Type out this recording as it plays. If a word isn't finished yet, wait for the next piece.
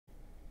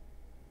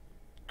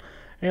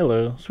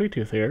Hello, Sweet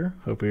Tooth here.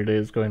 Hope your day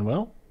is going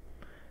well.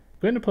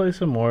 Going to play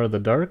some more of The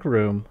Dark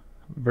Room,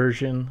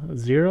 version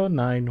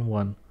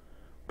 0.9.1.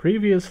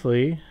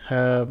 Previously,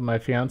 my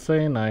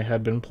fiance and I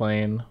had been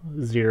playing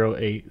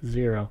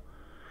 0.8.0.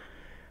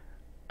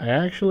 I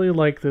actually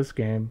like this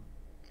game.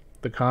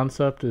 The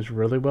concept is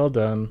really well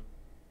done.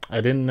 I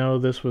didn't know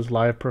this was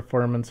live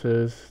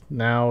performances,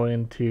 now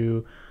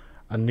into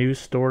a new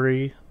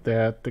story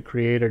that the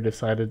creator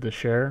decided to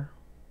share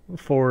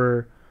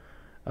for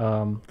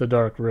The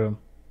Dark Room.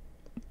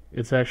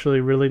 It's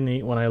actually really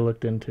neat when I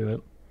looked into it.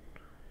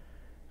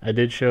 I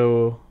did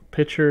show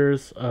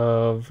pictures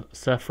of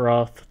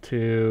Sephiroth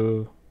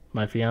to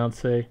my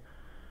fiance,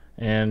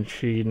 and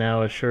she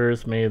now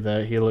assures me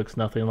that he looks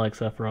nothing like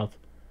Sephiroth.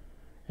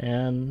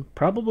 And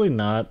probably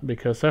not,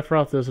 because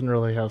Sephiroth doesn't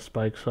really have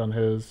spikes on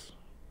his,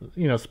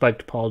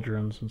 spiked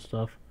pauldrons and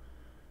stuff.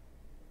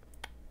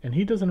 And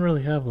he doesn't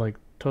really have,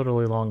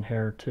 totally long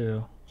hair,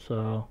 too,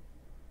 so...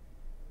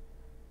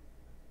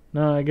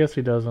 No, I guess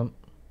he doesn't.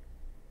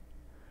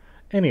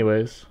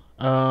 Anyways,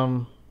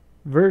 version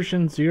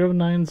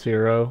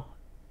 0.9.0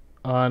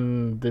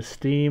 on the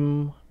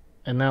Steam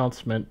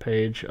announcement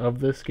page of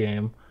this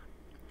game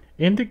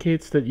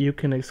indicates that you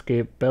can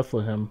escape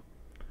Bethlehem.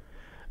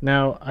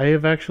 Now, I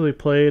have actually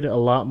played a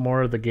lot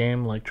more of the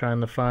game, like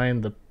trying to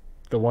find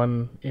the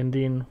one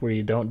ending where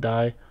you don't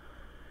die,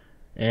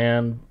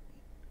 and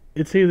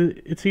it's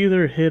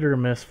either hit or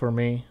miss for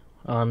me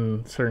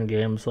on certain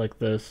games like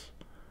this,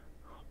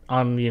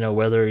 on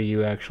whether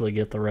you actually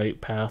get the right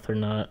path or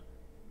not.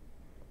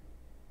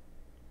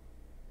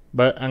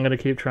 But I'm gonna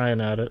keep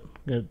trying at it.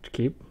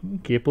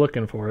 Keep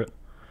looking for it.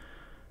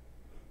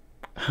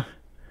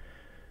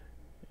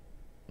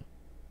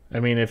 I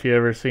mean, if you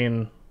ever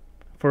seen,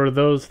 for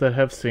those that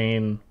have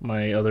seen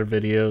my other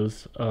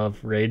videos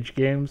of rage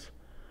games,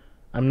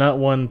 I'm not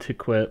one to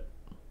quit.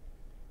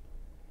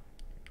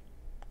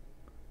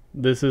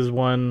 This is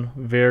one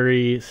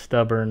very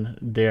stubborn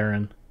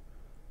Darren.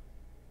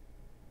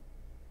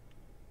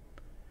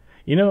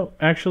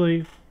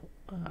 Actually,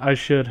 I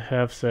should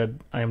have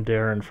said I'm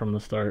Darren from the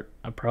start.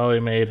 I probably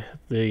made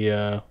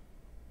him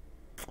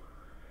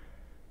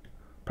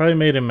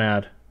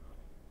mad.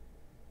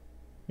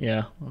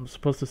 Yeah, I'm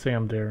supposed to say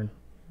I'm Darren.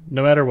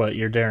 No matter what,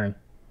 you're Darren.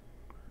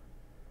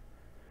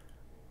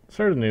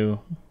 Sort of new.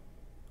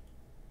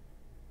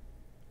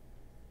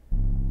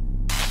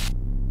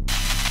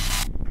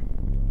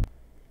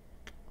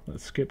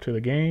 Let's skip to the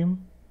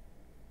game.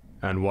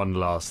 And one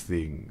last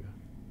thing.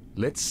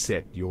 Let's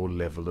set your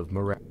level of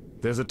morale.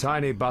 There's a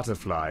tiny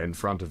butterfly in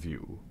front of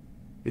you.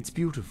 It's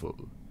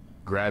beautiful.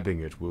 Grabbing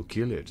it will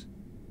kill it,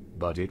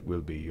 but it will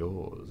be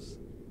yours.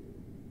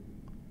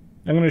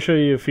 I'm going to show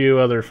you a few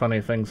other funny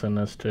things in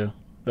this too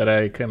that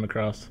I came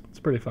across. It's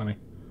pretty funny.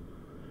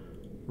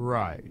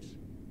 Right.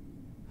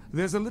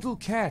 There's a little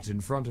cat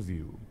in front of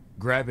you.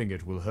 Grabbing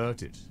it will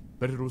hurt it,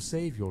 but it'll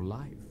save your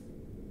life.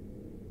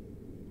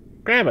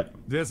 Grab it.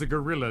 There's a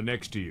gorilla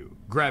next to you.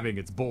 Grabbing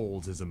its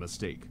balls is a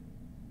mistake.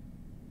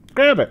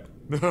 Grab it.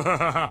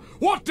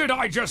 What did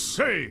I just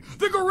say?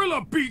 The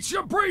gorilla beats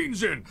your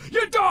brains in!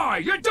 You die!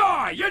 You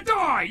die! You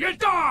die! You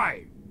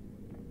die!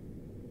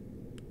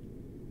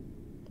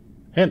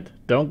 Hint,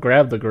 don't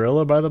grab the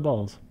gorilla by the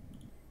balls.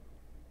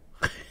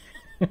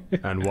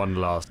 And one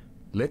last.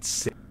 Let's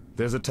see.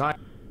 There's a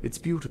time. It's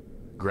beautiful.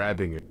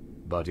 Grabbing it,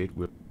 but it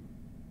will.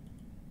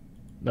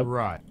 Nope.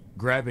 Right.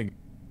 Grabbing it.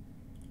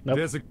 Nope.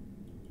 There's a.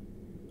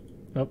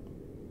 Nope.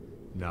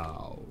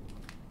 Now.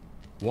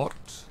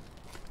 What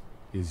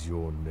is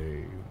your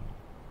name?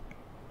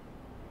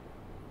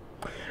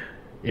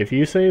 If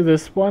you say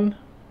this one,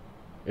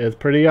 it's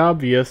pretty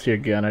obvious you're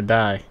gonna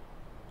die.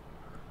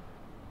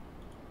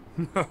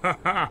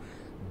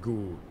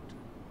 Good.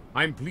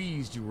 I'm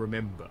pleased you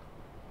remember,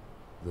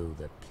 though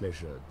that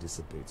pleasure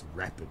dissipates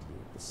rapidly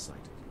at the sight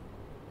of you.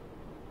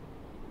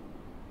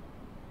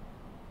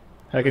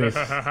 How can you...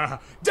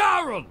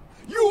 Darren!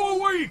 You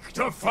awake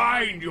to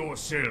find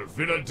yourself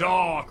in a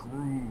dark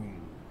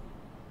room.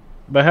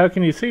 But how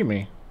can you see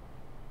me?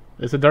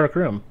 It's a dark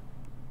room.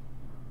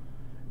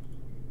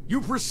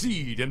 You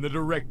proceed in the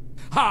direct...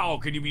 How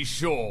can you be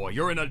sure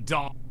you're in a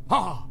dark...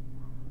 Ha!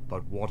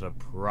 But what a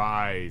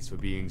prize for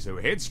being so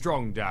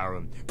headstrong,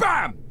 Darren.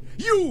 Bam!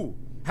 You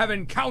have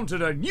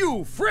encountered a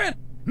new friend,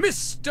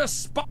 Mr.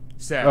 Spot.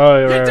 Oh,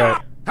 you're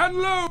right.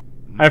 Hello!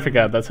 I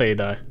forgot, that's how you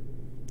die.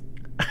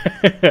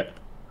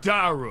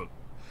 Darren,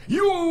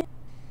 you...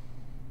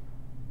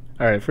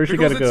 Alright, first you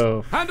gotta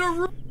go...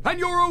 And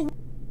you're a...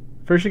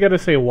 First you gotta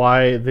say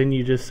why, then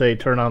you just say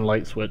turn on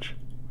light switch.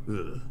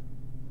 Ugh.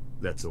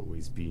 That's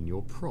always been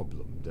your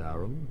problem,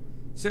 Darren.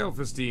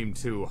 Self-esteem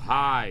too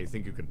high,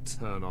 think you can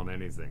turn on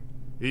anything,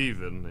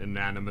 even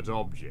inanimate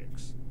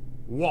objects.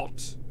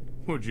 What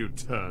would you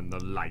turn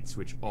the light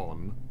switch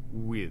on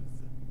with?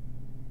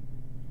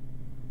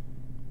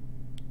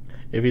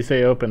 If you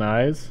say open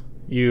eyes,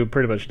 you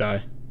pretty much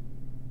die.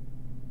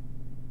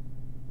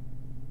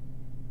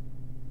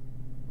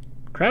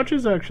 Crouch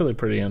is actually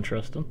pretty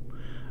interesting.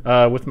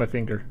 With my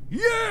finger.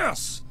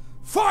 Yes!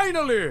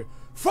 Finally!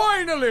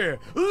 Finally,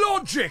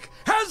 logic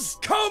has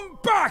come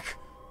back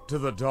to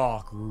the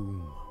dark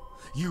room.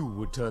 You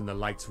would turn the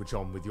light switch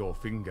on with your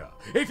finger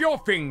if your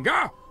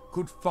finger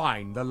could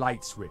find the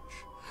light switch.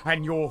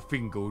 And your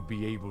finger would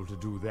be able to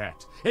do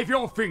that if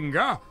your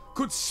finger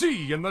could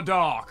see in the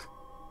dark.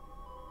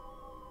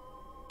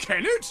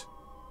 Can it?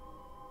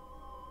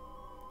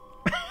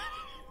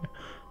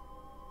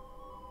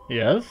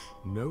 Yes?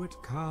 No, it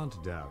can't,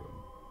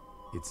 Darren.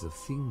 It's a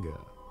finger.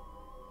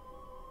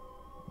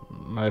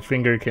 My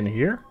finger can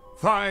hear?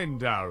 Fine,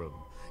 Darren.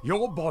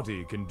 Your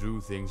body can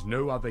do things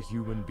no other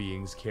human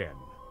beings can.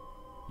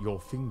 Your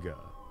finger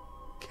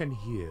can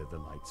hear the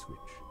light switch.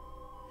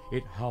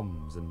 It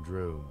hums and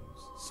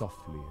drones,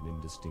 softly and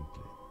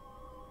indistinctly.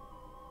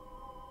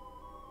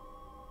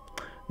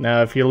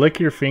 Now, if you lick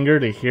your finger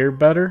to hear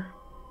better,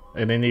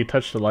 and then you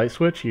touch the light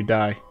switch, you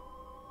die.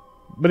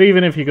 But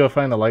even if you go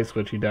find the light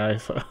switch, you die,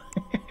 so...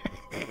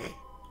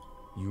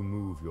 You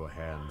move your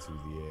hand through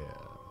the air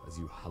as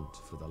you hunt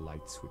for the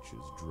light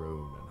switch's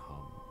drone and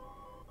hum.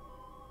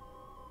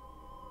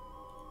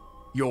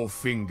 Your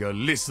finger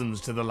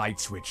listens to the light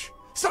switch.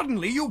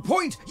 Suddenly you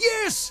point.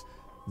 Yes!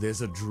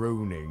 There's a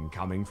droning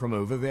coming from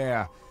over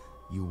there.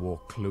 You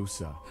walk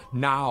closer.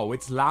 Now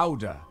it's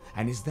louder.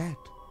 And is that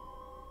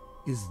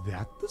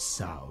the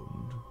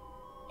sound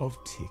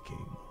of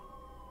ticking?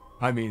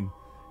 I mean,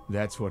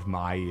 that's what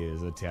my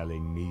ears are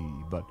telling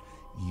me, but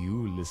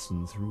you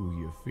listen through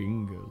your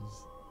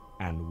fingers,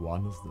 and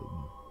one of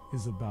them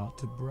is about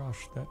to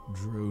brush that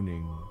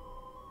droning,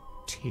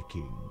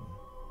 ticking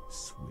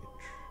switch.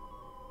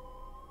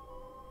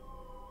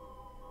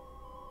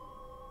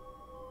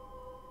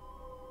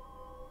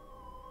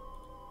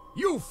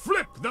 You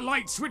flip the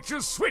light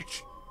switch's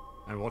switch!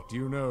 And what do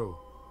you know?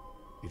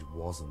 It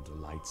wasn't a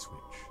light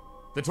switch.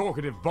 The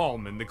talkative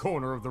bomb in the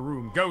corner of the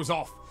room goes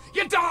off.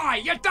 You die!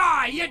 You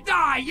die! You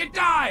die! You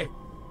die!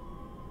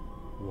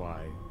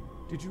 Why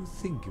did you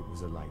think it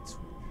was a light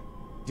switch?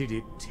 Did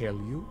it tell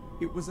you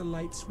it was a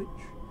light switch?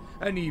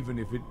 And even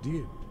if it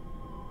did,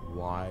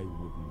 why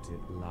wouldn't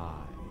it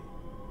lie?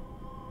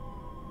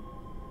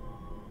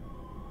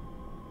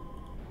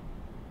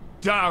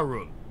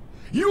 Darren,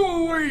 you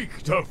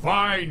awake to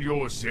find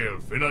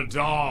yourself in a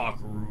dark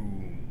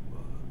room.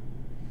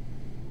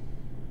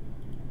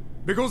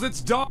 Because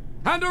it's dark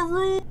and a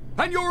room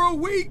and you're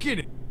awake in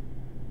it.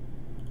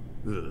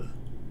 Ugh,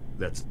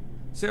 that's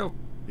so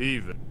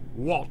even.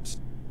 What?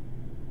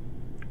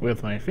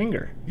 With my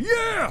finger.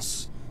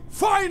 Yes!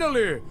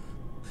 Finally!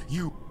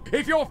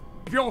 If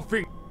your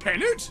finger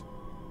can it?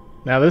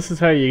 Now this is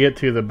how you get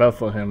to the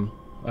Bethlehem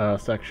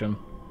section.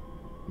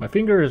 My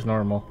finger is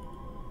normal.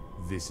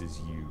 This is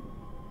you.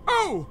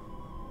 Oh!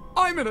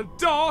 I'm in a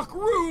dark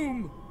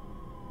room!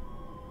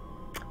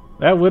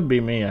 That would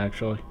be me,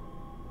 actually.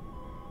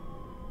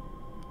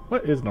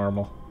 What is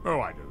normal?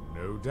 Oh, I don't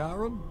know,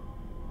 Darren.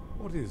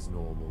 What is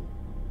normal?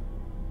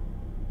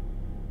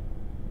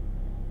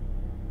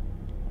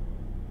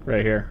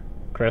 Right here.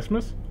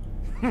 Christmas?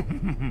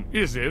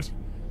 Is it?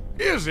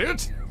 Is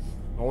it?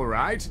 All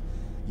right.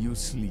 You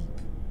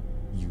sleep.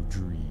 You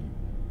dream.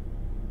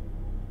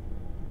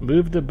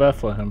 Move to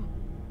Bethlehem.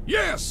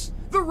 Yes!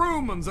 The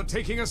Romans are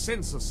taking a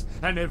census,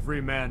 and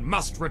every man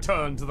must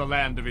return to the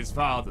land of his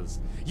fathers.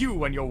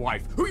 You and your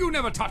wife, who you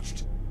never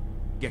touched,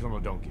 get on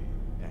a donkey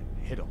and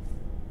head off.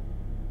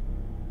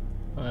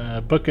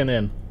 Book an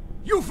inn.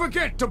 You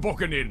forget to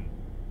book an inn.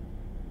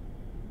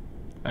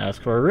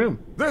 Ask for a room.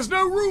 There's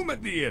no room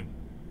at the inn.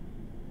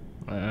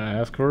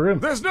 Ask for a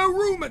room. There's no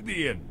room at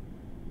the inn.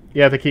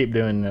 You have to keep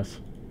doing this.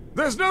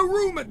 There's no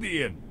room at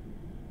the inn.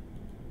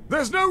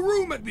 There's no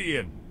room at the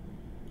inn.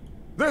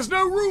 There's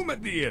no room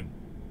at the inn.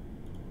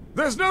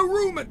 There's no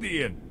room at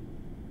the inn.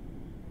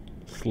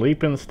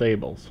 Sleep in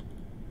stables.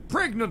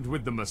 Pregnant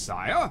with the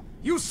Messiah,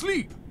 you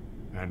sleep.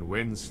 And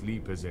when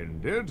sleep has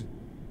ended...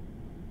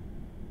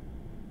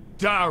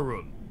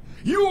 Darren,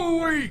 you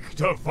awake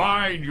to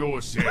find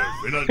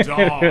yourself in a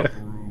dark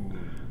room.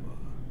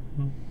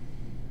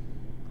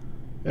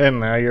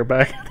 And now you're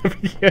back at the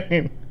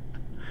beginning.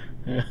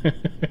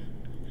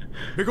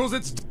 Because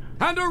it's...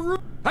 And a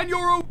room... And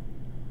you're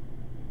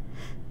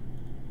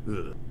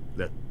a...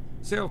 That...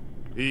 Self...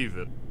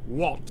 Even...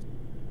 What?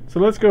 So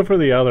let's go for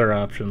the other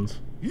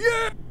options.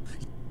 Yeah!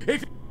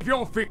 If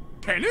your finger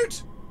can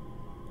it?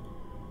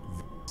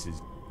 This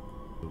is...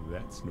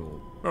 That's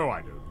normal. Oh,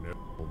 I don't know.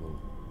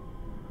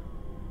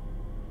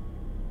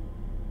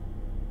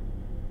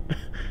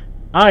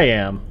 I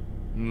am.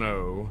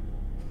 No.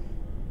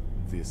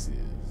 This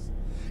is...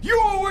 You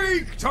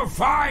awake to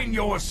find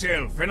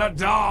yourself in a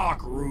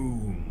dark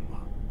room.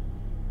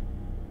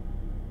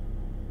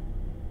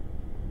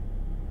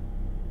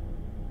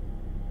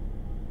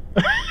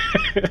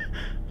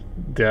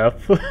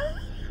 Death.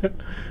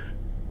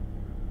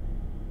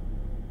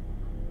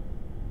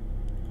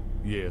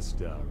 Yes,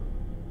 Darren.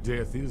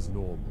 Death is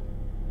normal.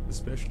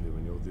 Especially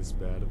when you're this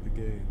bad at the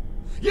game.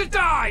 You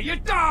die! You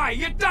die!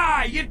 You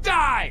die! You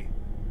die!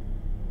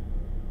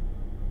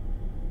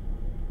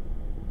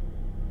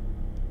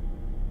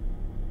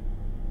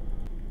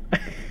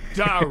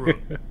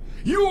 Darren,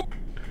 you...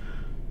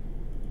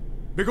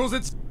 Because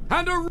it's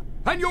and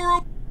you're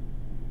a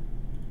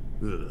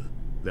ugh,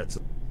 that's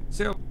a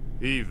self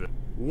even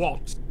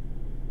what?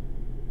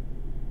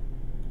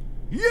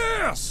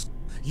 Yes!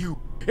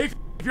 If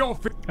you're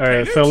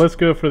Alright, so let's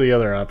go for the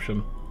other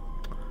option.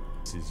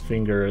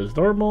 Finger is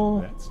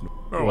normal.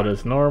 What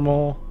is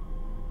normal?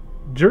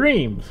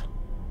 Dreams.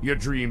 Your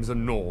dreams are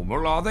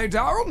normal, are they,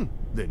 Darren?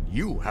 Then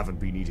you haven't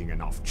been eating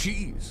enough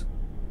cheese.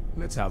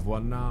 Let's have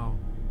one now.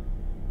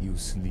 You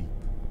sleep,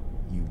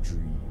 you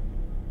dream.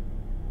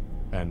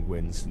 And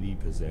when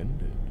sleep has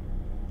ended,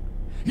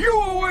 you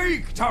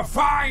awake to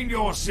find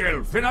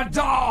yourself in a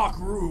dark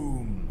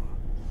room.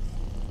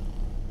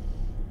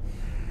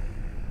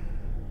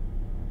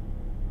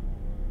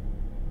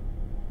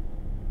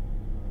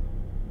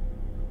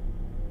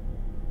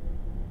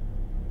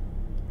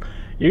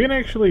 You can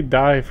actually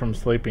die from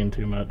sleeping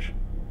too much.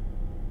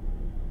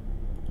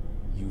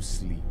 You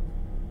sleep,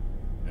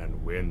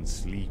 and when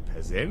sleep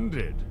has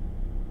ended,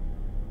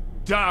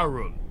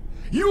 Darren,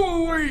 you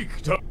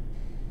awake to...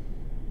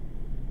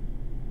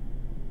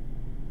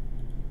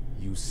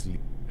 You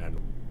sleep, and...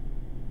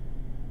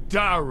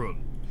 Darren!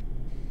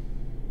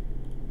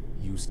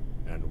 You sleep,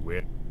 and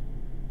when...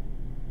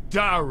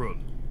 Darren!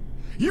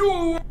 You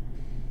awake...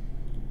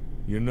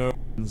 You know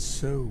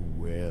so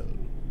well.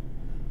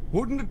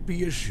 Wouldn't it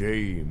be a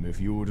shame if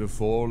you were to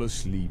fall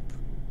asleep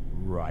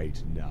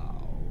right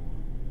now?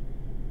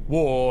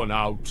 Worn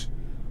out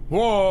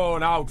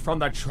from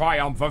the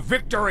triumph of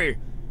victory,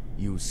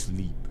 you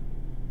sleep,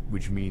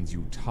 which means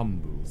you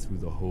tumble through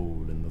the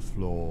hole in the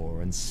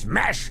floor and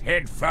smash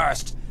head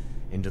first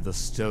into the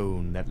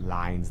stone that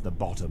lines the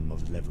bottom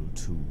of level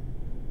 2.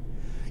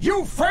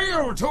 You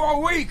fail to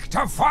awake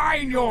to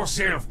find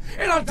yourself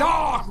in a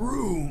dark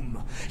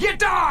room. You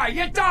die,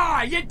 you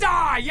die, you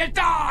die, you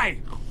die.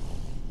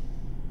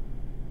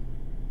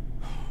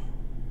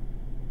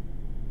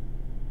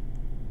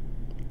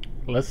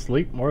 Less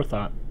sleep, more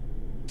thought.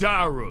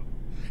 Darren,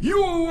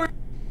 you awake.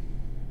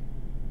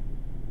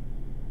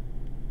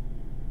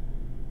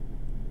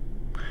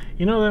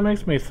 You know, that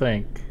makes me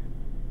think.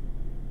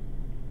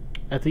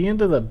 At the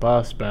end of the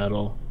boss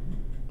battle,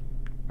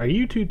 are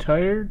you too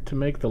tired to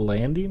make the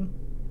landing?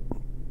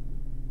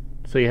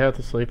 So you have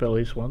to sleep at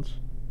least once?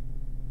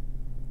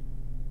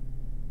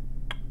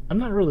 I'm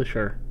not really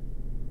sure.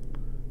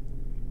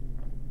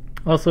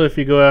 Also, if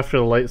you go after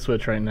the light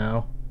switch right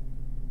now,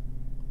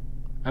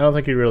 I don't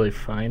think you really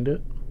find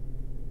it.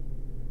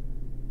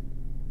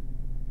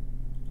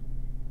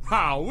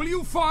 How will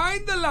you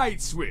find the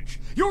light switch?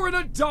 You're in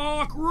a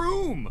dark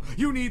room.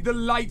 You need the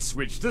light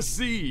switch to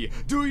see.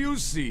 Do you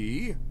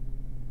see?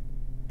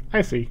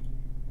 I see.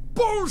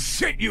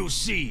 Bullshit, you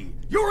see!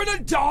 You're in a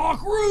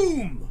dark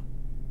room!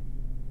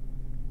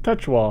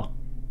 Touch wall.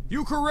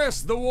 You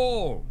caress the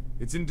wall.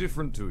 It's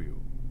indifferent to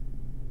you.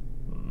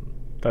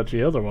 Touch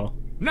the other wall.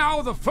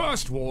 Now the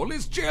first wall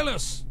is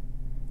jealous.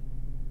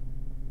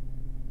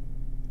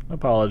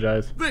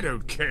 Apologize. They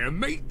don't care,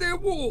 mate. They're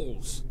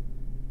walls.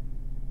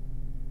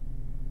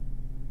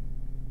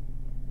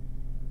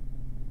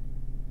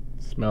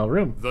 Smell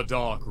room. The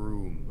dark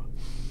room.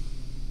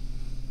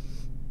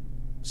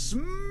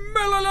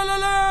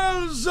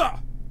 Smell-a-la-la-las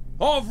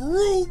of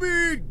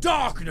roomy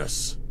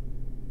darkness.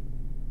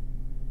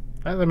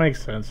 That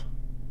makes sense.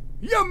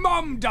 Your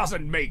mum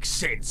doesn't make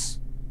sense.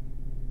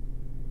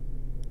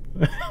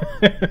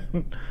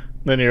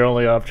 Then your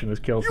only option is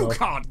kill You self.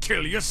 can't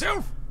kill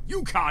yourself.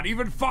 You can't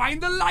even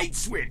find the light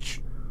switch.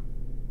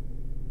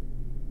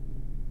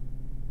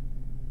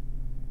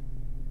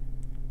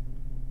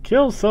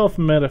 Kill self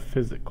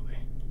metaphysically.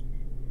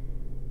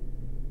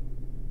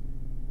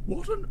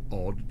 What an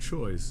odd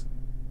choice.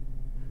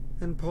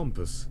 And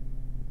pompous.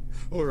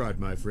 All right,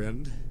 my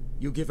friend.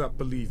 You give up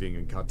believing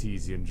in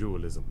Cartesian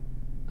dualism.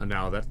 And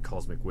now that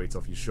cosmic weight's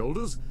off your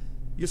shoulders,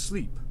 you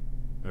sleep.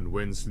 And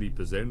when sleep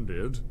has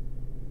ended...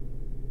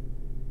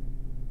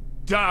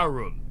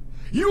 Darren,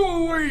 you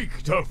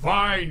awake to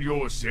find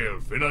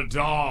yourself in a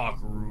dark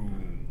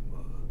room.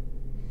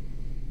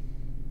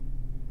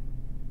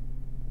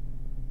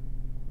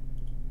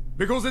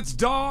 Because it's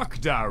dark,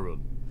 Darren.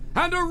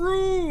 And a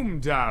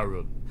room,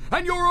 Darren.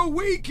 And you're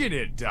awake in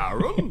it,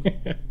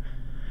 Darren.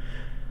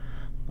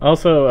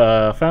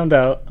 Also, found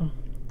out,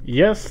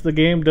 yes, the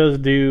game does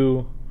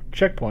do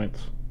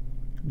checkpoints.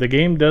 The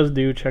game does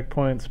do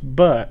checkpoints,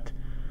 but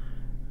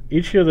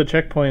each of the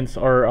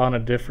checkpoints are on a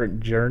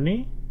different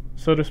journey,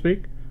 so to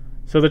speak.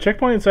 So the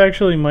checkpoints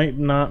actually might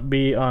not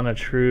be on a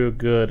true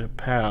good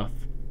path.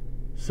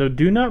 So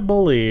do not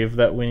believe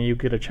that when you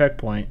get a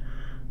checkpoint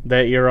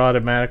that you're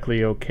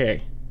automatically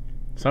okay.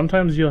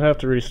 Sometimes you'll have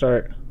to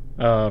restart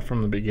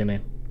from the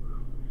beginning.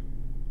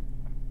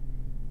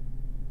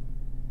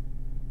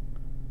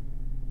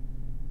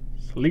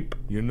 Sleep.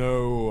 You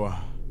know,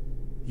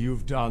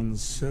 you've done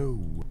so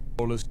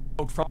well as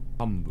out from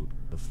humble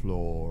the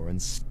floor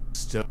and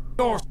still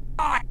your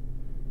side.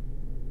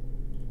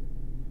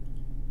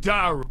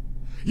 Darren,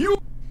 you.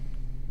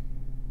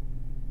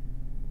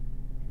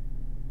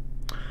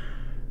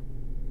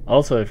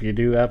 Also, if you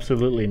do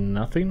absolutely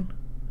nothing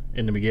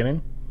in the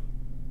beginning,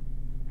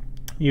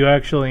 you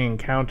actually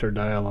encounter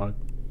dialogue.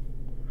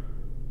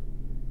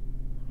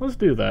 Let's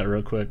do that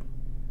real quick.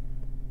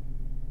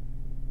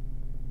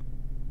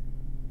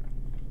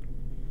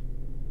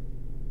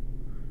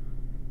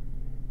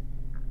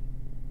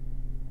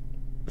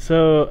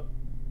 So,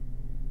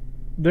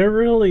 there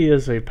really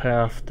is a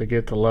path to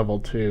get to level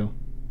 2.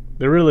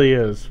 There really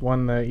is,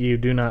 one that you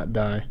do not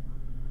die.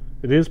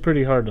 It is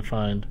pretty hard to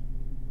find.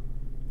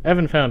 I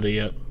haven't found it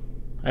yet.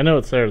 I know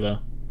it's there though.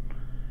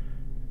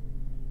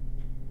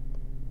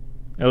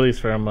 At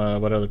least from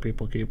what other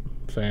people keep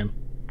saying.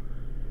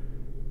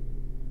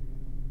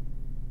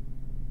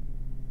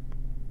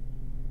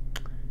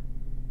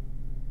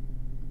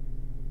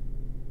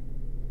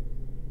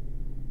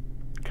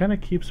 Kind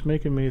of keeps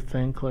making me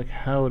think like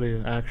how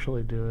to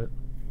actually do it.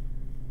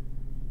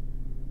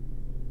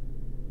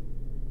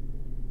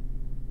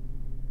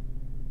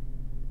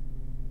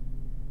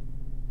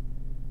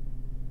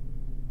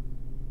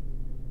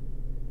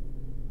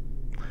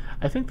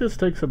 I think this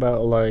takes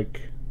about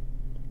like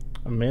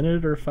a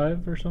minute or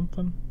 5 or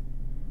something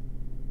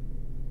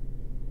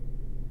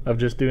of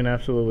just doing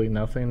absolutely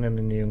nothing, and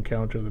then you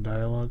encounter the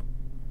dialogue.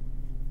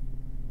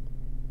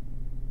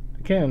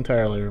 I can't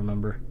entirely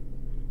remember.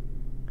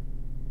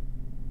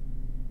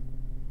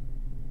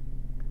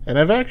 And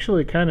I've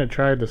actually kind of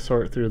tried to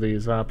sort through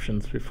these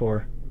options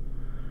before.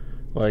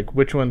 Like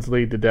which ones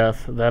lead to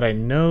death that I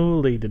know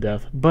lead to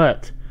death.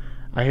 But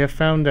I have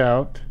found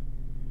out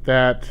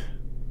that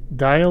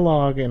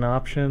dialogue and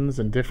options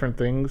and different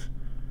things,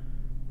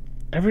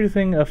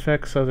 everything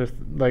affects other...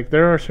 like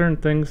there are certain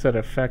things that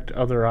affect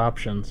other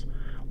options.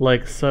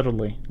 Like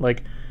subtly.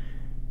 Like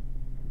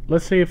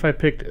let's say if I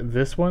picked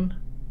this one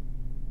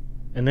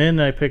and then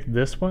I picked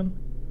this one,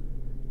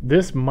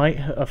 this might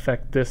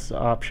affect this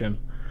option.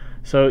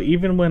 So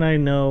even when I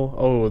know,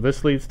 oh,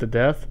 this leads to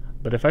death,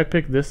 but if I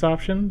pick this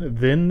option,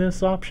 then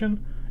this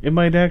option, it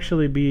might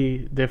actually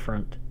be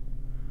different.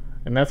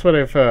 And that's what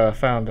I've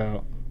found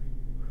out.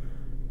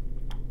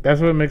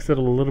 That's what makes it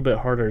a little bit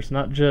harder. It's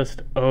not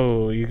just,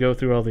 oh, you go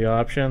through all the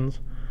options,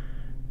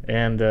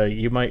 and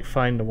you might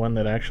find the one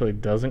that actually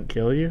doesn't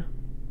kill you.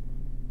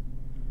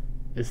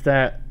 It's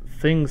that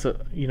things,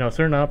 you know,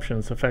 certain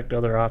options affect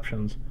other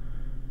options.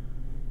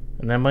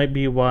 And that might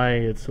be why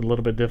it's a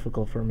little bit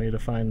difficult for me to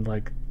find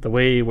like the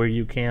way where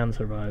you can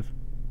survive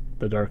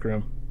the dark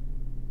room.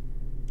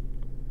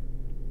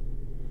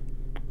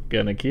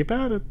 Gonna keep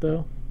at it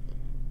though.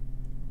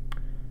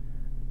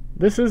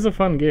 This is a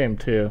fun game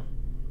too.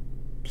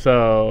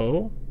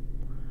 So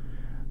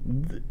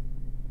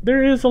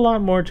there is a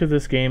lot more to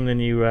this game than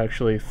you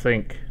actually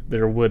think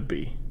there would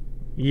be.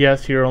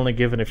 Yes, you're only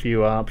given a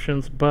few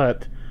options,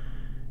 but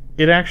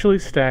it actually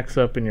stacks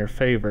up in your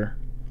favor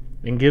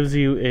and gives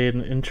you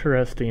an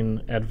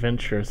interesting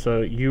adventure,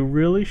 so you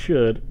really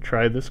should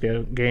try this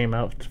game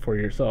out for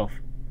yourself.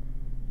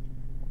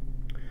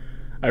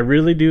 I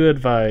really do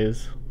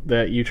advise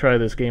that you try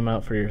this game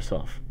out for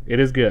yourself. It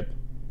is good.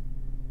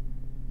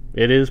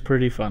 It is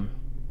pretty fun.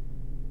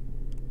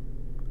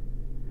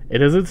 It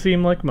doesn't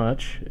seem like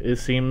much. It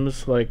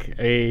seems like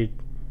a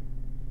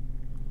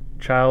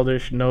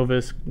childish,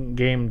 novice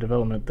game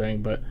development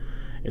thing, but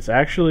it's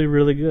actually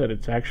really good.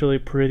 It's actually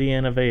pretty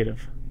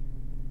innovative.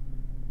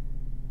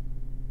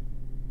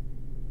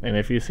 And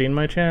if you've seen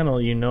my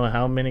channel, you know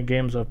how many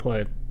games I've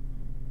played.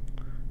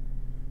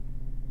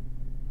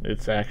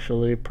 It's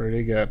actually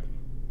pretty good.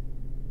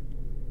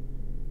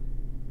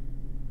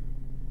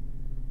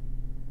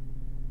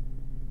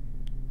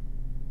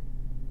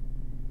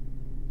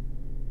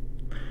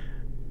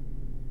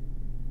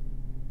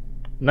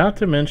 Not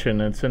to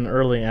mention, it's in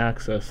early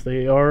access.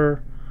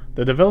 The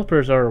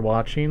developers are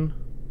watching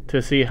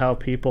to see how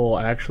people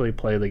actually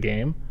play the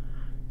game,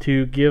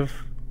 to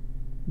give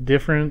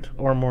different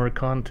or more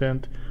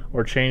content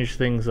or change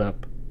things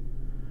up.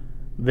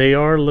 They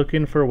are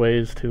looking for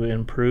ways to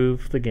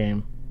improve the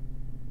game.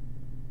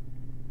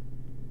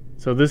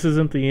 So this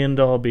isn't the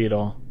end-all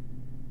be-all.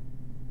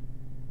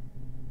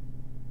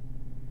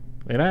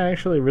 And I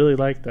actually really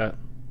like that.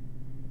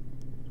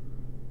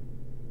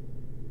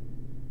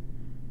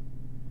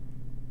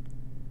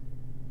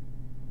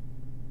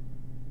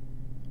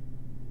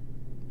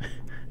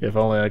 If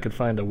only I could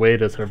find a way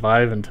to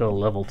survive until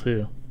level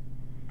 2.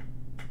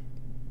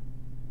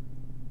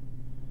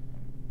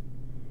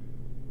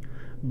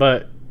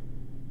 But,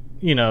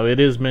 you know, it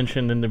is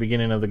mentioned in the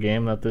beginning of the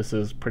game that this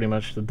is pretty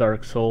much the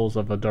Dark Souls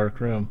of a dark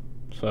room.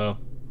 So,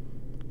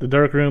 the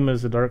dark room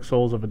is the Dark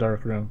Souls of a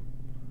dark room.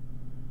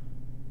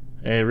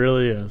 It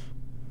really is.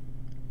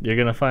 You're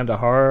gonna find a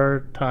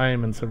hard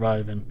time in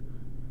surviving.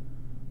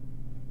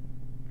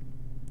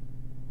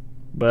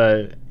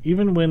 But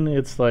even when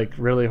it's like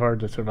really hard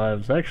to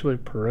survive, it's actually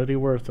pretty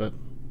worth it.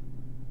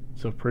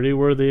 It's a pretty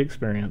worthy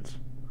experience.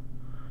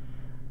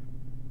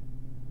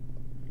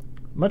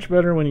 Much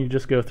better when you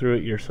just go through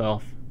it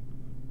yourself.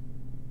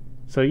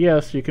 So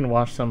yes, you can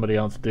watch somebody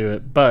else do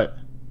it, but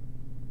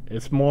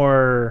it's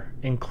more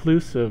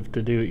inclusive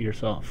to do it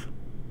yourself.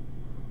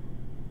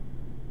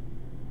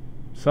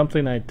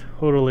 Something I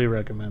totally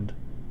recommend.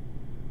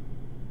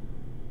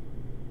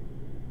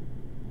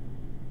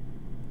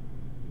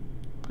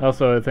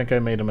 Also, I think I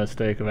made a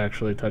mistake of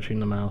actually touching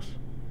the mouse.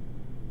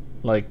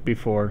 Like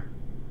before.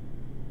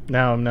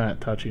 Now I'm not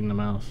touching the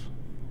mouse.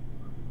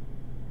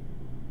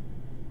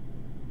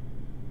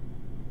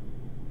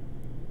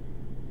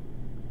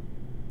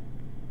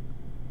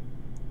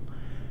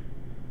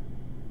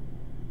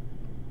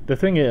 The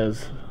thing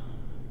is,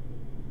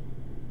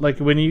 like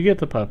when you get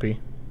the puppy,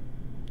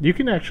 you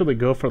can actually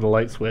go for the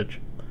light switch.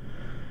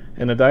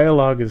 And the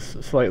dialogue is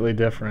slightly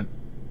different.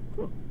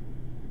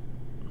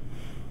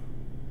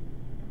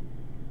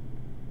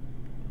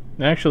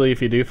 Actually,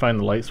 if you do find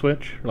the light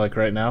switch, like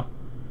right now,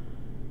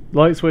 the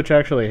light switch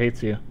actually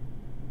hates you.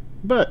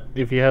 But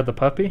if you have the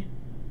puppy,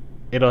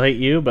 it'll hate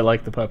you but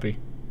like the puppy.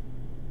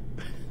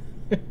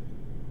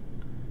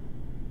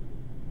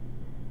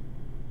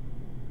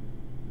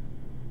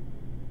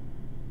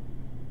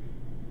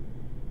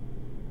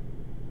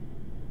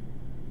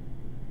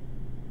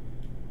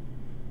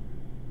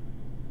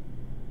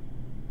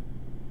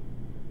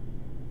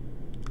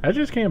 I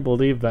just can't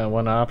believe that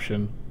one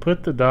option,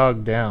 put the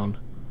dog down.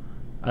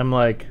 I'm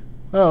like,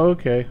 oh,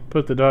 okay,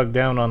 put the dog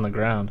down on the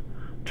ground.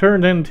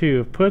 Turned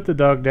into put the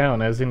dog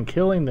down, as in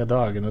killing the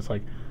dog. And it's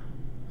like,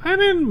 I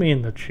didn't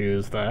mean to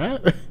choose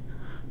that.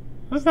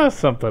 That's not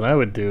something I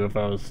would do if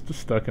I was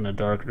just stuck in a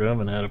dark room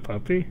and had a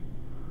puppy.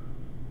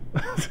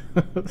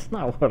 That's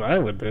not what I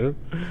would do.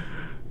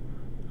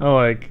 I'm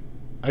like,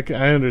 I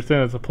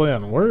understand it's a play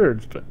on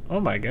words, but oh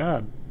my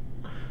god.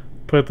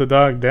 Put the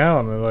dog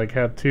down and like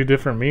have two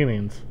different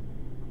meanings.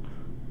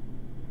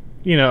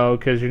 You know,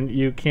 because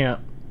you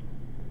can't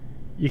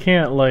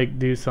like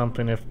do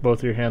something if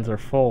both your hands are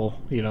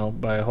full, you know,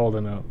 by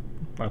holding a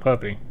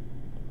puppy.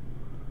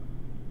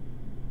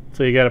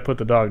 So you got to put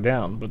the dog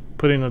down, but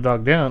putting the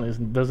dog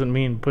down doesn't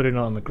mean putting it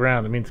on the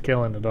ground. It means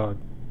killing the dog.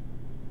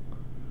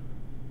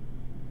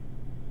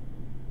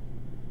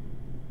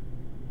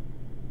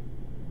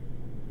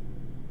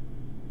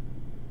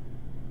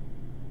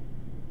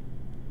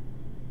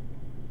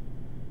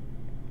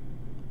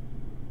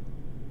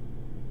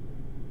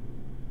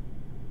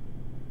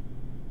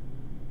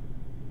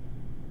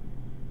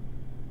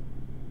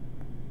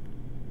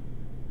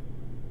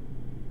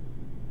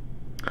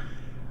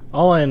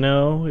 All I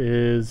know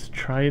is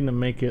trying to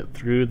make it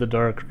through the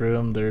dark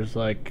room, there's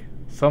like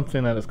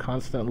something that is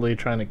constantly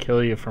trying to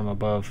kill you from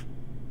above.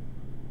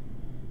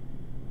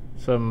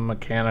 Some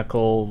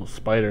mechanical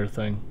spider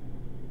thing.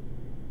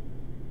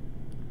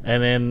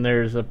 And then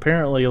there's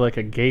apparently like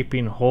a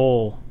gaping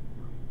hole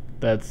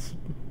that's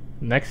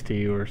next to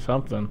you or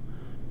something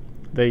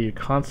that you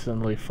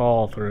constantly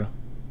fall through.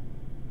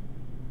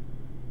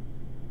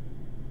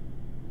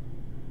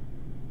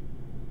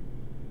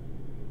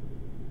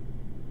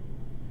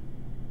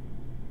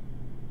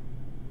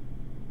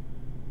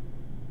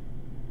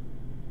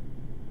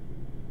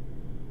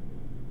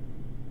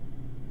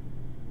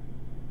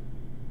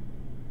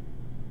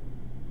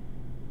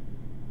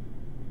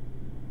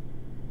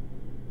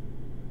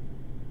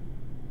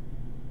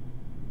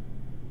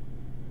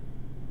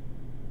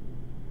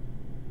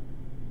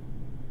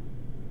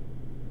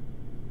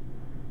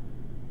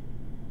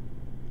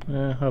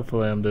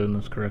 Hopefully I'm doing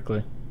this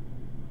correctly.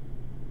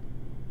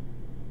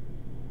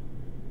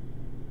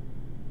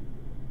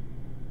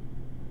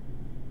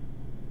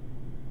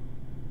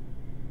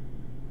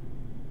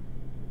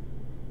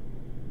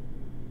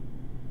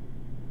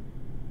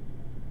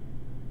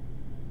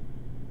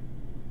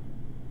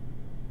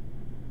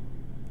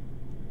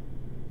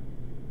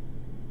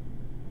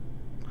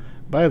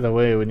 By the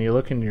way, when you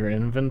look in your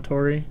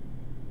inventory,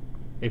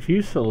 if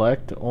you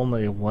select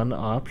only one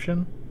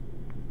option,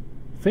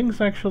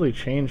 things actually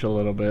change a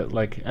little bit,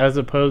 like as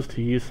opposed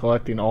to you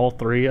selecting all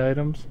three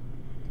items.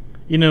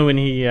 You know, when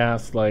he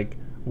asked like,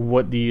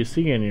 what do you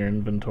see in your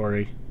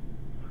inventory?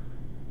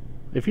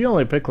 If you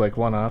only pick like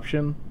one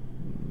option,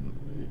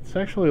 it's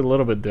actually a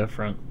little bit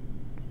different.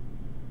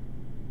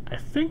 I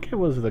think it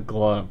was the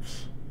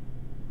gloves.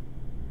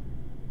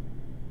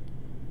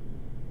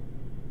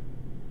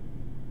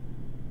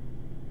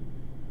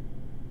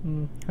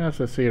 I have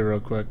to see it real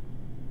quick.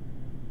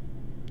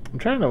 I'm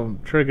trying to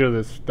trigger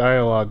this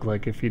dialogue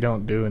like if you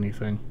don't do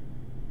anything.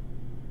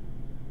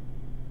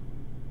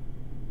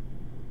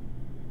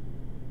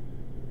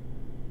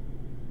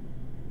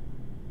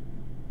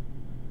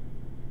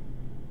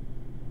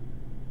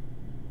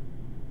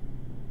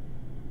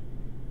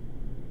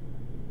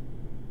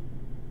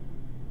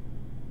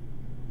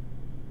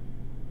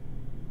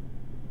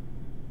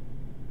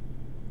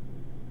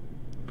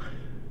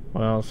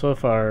 Well, so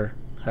far,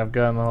 I've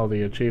gotten all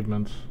the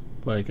achievements,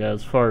 like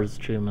as far as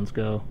achievements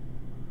go.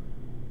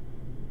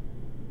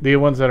 The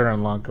ones that are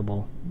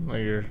unlockable,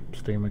 like your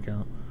Steam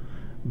account.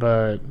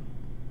 But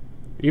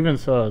even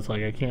so, it's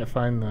like I can't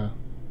find the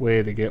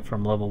way to get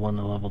from level 1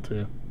 to level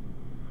 2.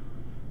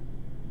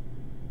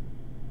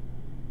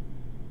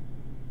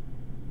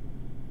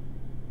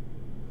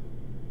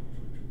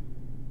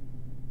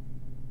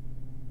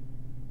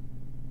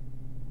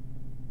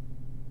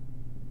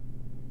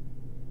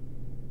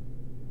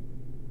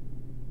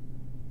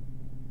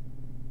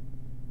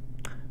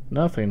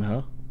 Nothing,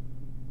 huh?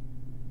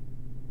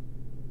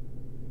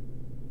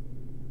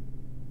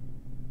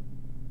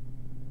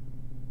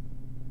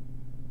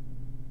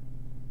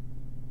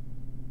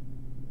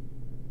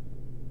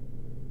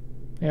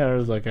 Yeah,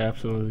 there's like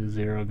absolutely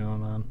zero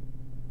going on.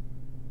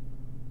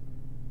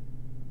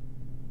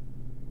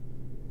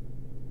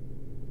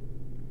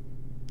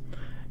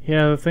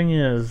 Yeah, the thing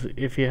is,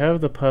 if you have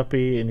the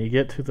puppy and you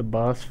get to the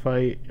boss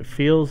fight, it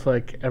feels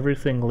like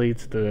everything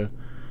leads to,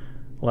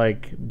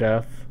 like,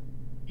 death.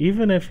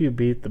 Even if you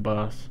beat the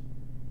boss.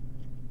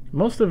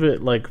 Most of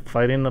it, like,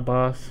 fighting the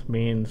boss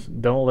means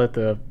don't let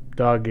the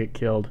dog get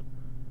killed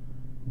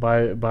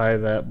by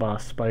that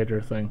boss spider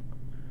thing.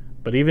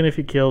 But even if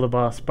you kill the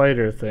boss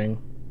spider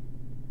thing,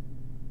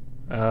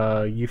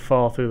 you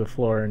fall through the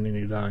floor and then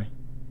you die.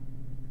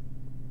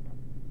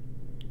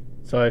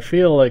 So I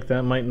feel like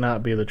that might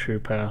not be the true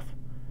path.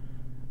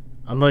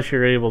 Unless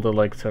you're able to,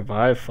 like,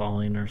 survive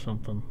falling or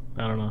something.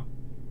 I don't know.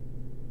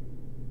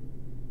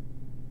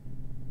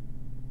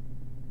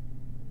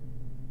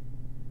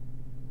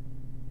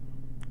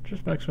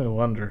 Just makes me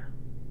wonder.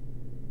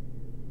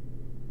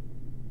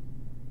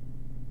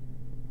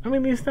 I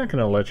mean, he's not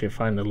gonna let you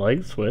find the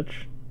light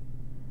switch.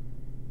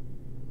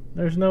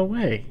 There's no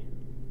way.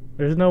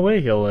 There's no way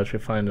he'll let you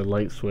find a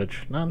light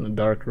switch. Not in a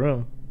dark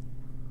room.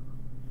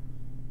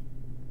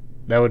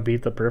 That would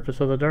beat the purpose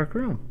of the dark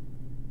room.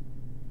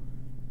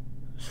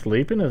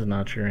 Sleeping is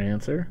not your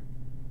answer.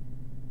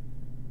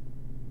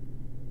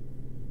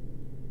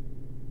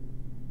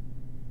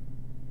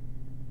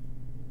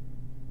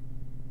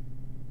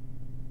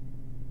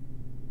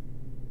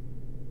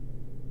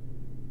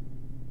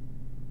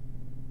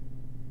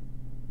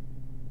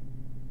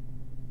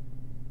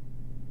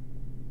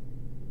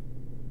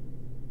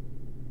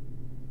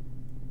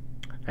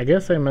 I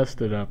guess I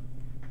messed it up.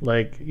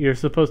 Like, you're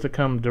supposed to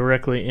come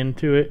directly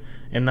into it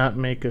and not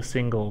make a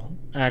single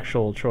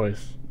actual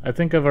choice. I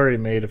think I've already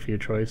made a few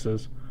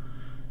choices.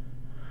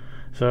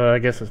 So I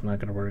guess it's not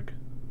going to work.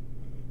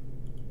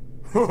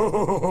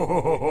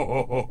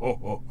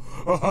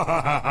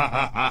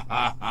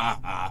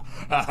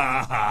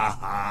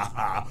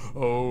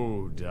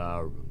 Oh,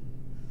 Darren.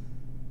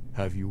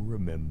 Have you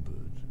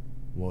remembered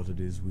what it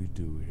is we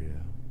do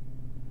here?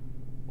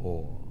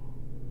 Or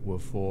were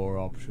 4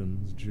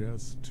 options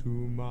just too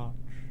much?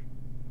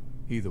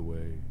 Either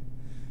way,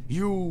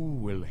 you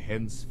will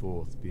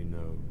henceforth be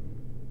known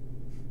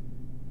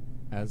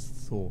as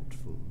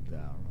thoughtful,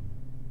 Darren.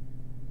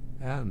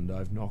 And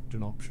I've knocked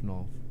an option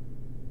off,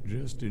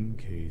 just in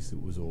case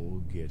it was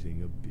all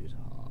getting a bit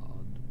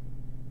hard.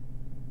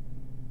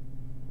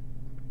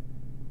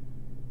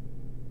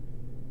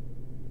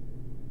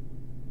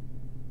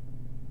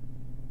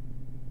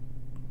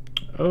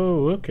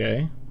 Oh,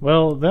 okay.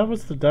 Well, that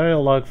was the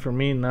dialogue for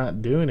me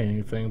not doing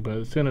anything, but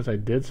as soon as I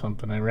did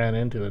something, I ran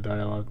into the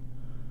dialogue.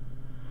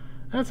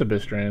 That's a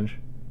bit strange.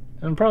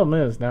 And the problem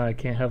is, now I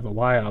can't have the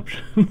Y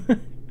option.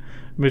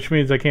 Which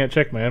means I can't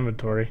check my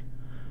inventory.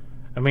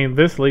 I mean,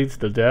 this leads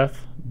to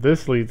death.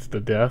 This leads to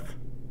death.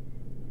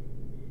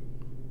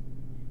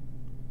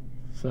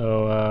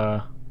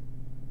 So,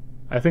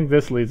 I think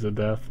this leads to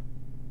death.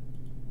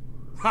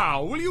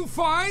 How will you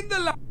find the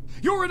light?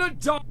 You're in a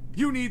dark.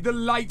 You need the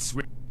light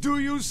switch. Do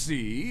you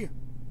see?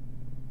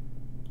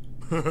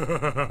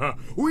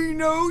 We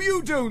know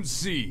you don't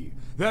see.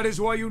 That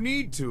is why you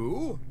need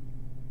to.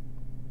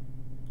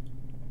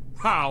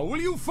 How will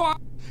you find?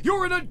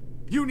 You're in a.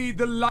 You need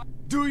the light.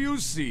 Do you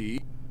see?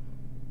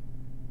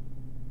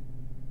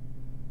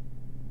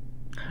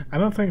 I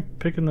don't think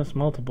picking this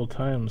multiple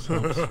times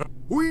helps.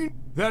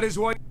 That is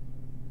why.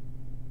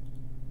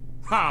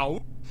 How?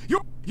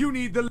 You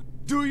need the.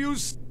 Do you?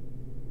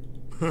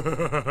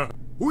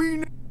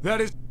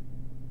 That is.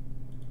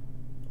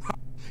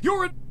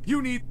 You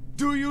need.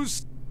 Do you?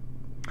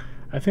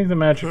 I think the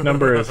magic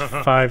number is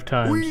 5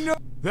 times. We know.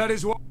 That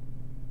is what.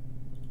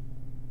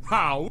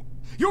 How?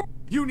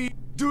 You need.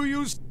 Do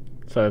you?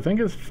 So I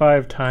think it's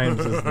 5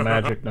 times is the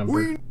magic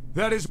number.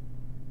 That is.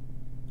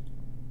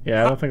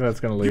 Yeah, I don't think that's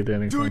going to lead to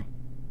anything.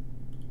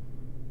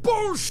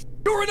 Bullshit!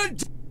 You're in a.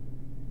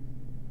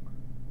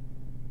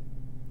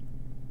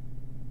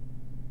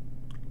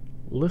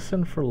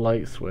 Listen for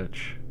light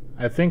switch.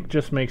 I think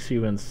just makes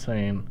you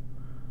insane.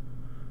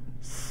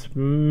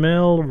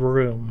 Smell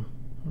room.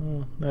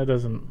 Oh, that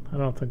doesn't. I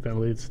don't think that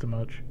leads to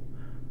much.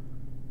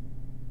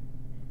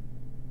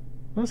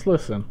 Let's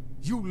listen.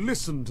 You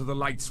listen to the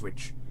light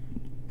switch,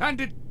 and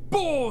it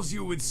bores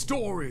you with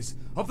stories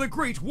of the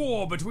great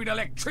war between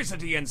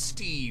electricity and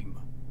steam.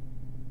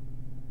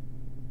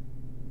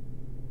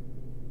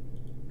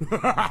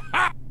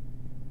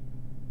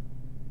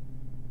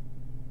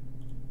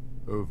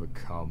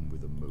 Overcome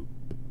with a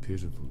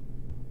pitiful.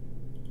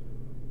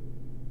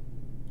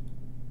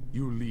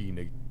 You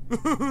lean.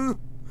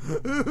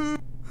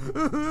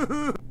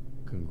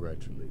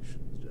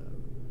 Congratulations,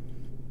 Darren.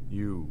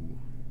 You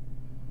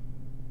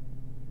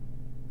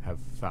have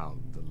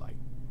found the light.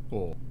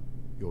 Or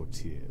your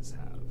tears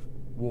have.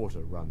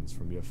 Water runs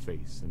from your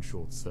face and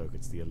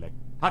short-circuits the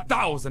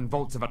 1,000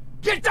 volts of a.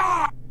 Get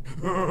down!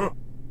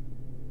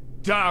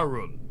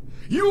 Darren,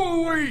 you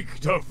awake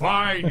to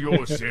find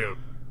yourself.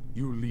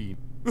 You lean.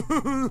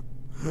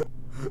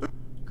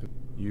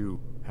 You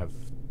have.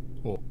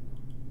 Or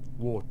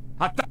water.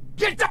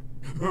 Get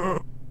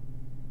down!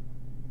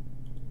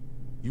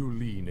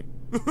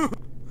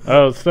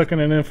 Oh, it's stuck in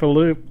an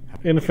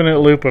infinite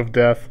loop of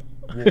death.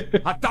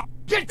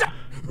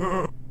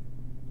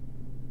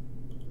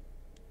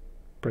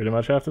 Pretty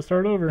much have to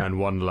start over. And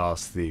one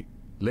last thing.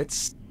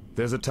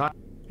 There's a time.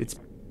 It's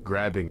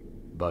grabbing,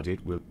 but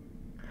it will.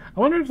 I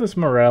wonder if this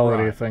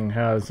morality thing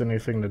has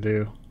anything to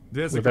do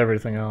with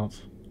everything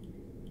else.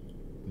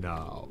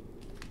 Now.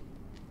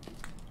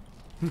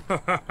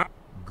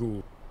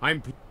 Good.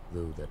 I'm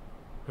though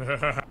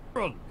that.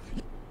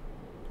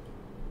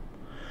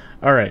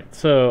 Alright,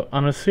 so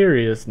on a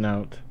serious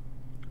note,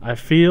 I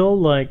feel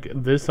like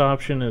this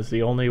option is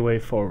the only way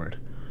forward.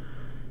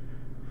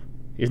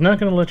 He's not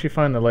going to let you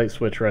find the light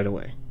switch right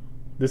away.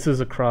 This is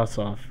a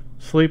cross-off.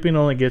 Sleeping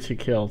only gets you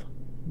killed.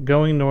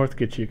 Going north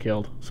gets you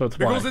killed, so it's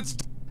because why. It's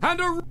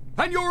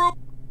and you're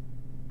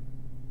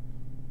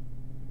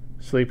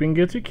Sleeping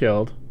gets you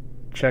killed.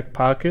 Check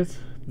pockets.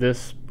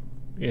 This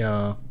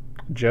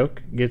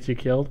joke gets you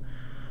killed.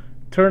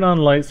 Turn on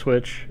light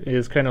switch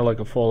is kind of like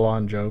a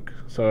full-on joke,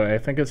 so I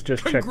think it's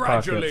just check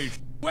pockets.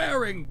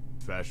 Wearing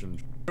fashion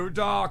so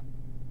dark.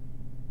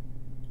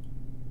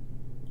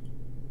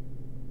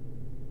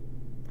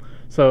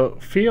 So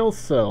feel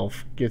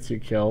self gets you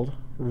killed.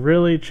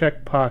 Really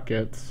check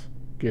pockets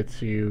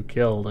gets you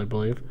killed, I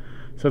believe.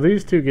 So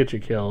these two get you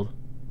killed.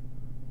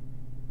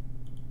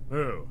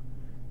 Oh.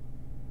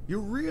 You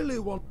really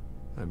want...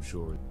 I'm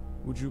sure.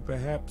 Would you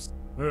perhaps...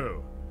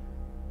 Oh.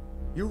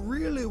 You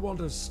really want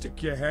to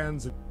stick your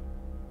hands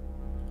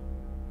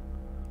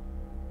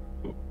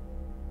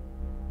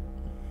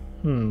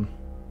in...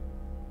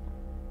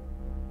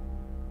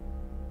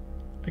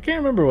 I can't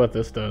remember what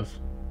this does.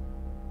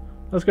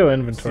 Let's go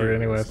inventory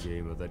anyways.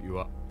 Gamer that you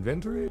are.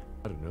 Inventory?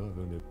 I don't know. I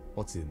don't know.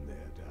 What's in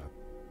there, Doc?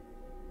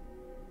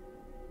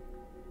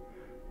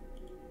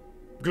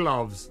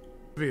 Gloves.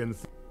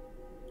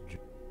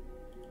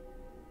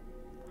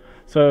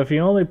 So if you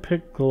only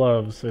pick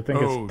gloves, I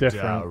think it's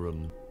different.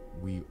 Darren,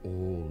 we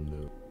all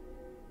know.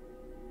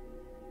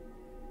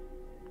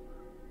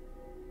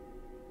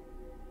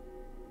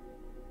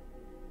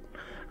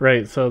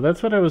 Right, so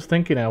that's what I was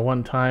thinking at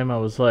one time. I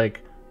was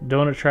like,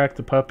 don't attract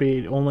the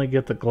puppy, only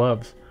get the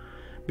gloves.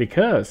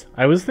 Because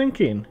I was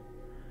thinking,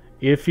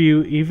 if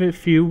you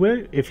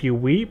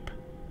weep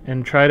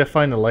and try to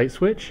find the light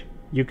switch,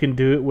 you can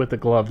do it with the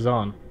gloves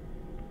on.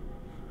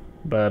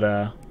 But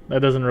that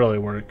doesn't really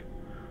work.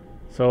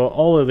 So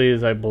all of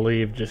these, I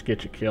believe, just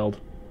get you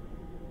killed.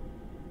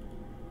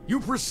 You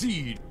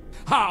proceed.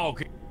 How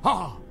can...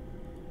 Ha!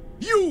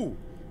 You!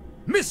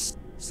 Miss...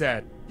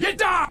 said... You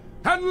die!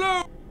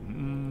 Hello!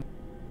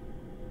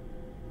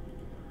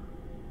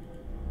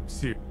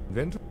 See,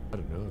 inventor? I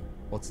don't know.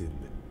 What's in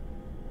there?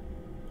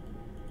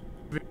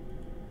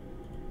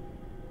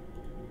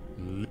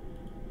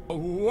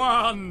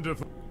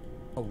 Wonderful!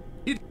 Oh,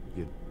 idiot!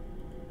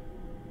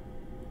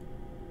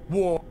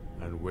 War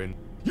and when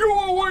you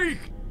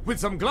awake with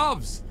some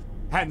gloves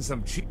and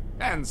some cheese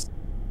and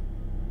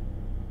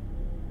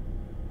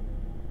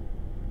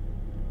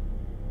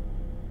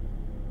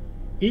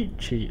eat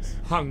cheese.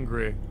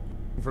 Hungry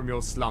from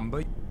your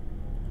slumber.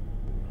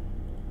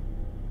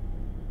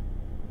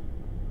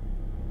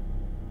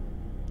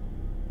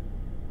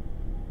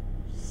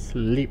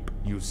 Sleep.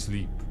 You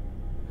sleep.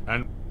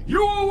 And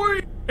you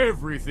awake!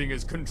 Everything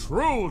is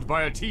controlled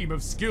by a team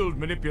of skilled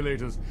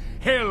manipulators,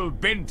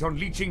 hell-bent on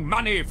leeching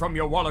money from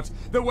your wallet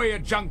the way a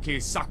junkie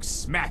sucks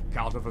smack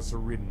out of a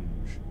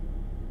syringe.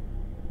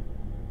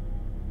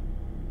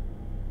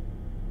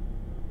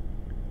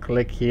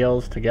 Click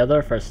heels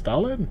together for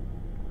Stalin?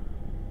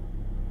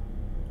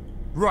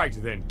 Right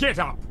then, get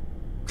up!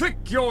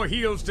 Click your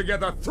heels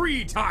together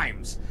 3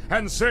 times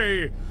and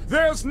say,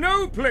 "There's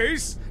no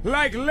place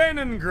like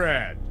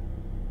Leningrad."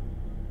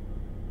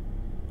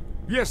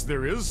 Yes,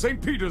 there is,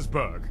 St.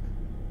 Petersburg.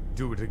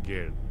 Do it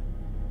again.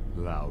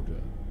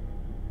 Louder.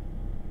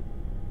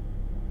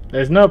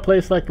 There's no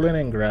place like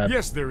Leningrad.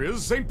 Yes, there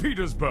is, St.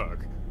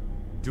 Petersburg.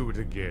 Do it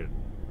again.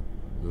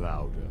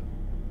 Louder.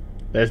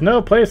 There's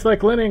no place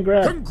like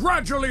Leningrad.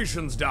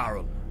 Congratulations,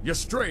 Darren. You're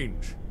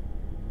strange.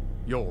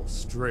 You're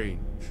strange.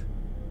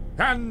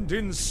 And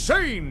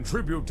insane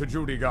tribute to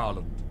Judy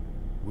Garland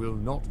will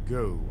not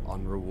go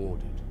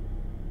unrewarded.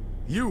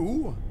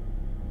 You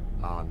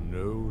are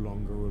no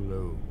longer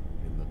alone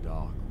in the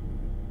dark room.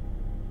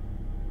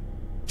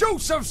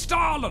 Joseph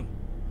Stalin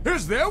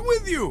is there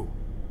with you.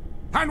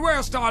 And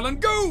where Stalin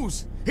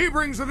goes, he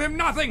brings with him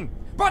nothing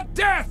but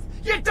death.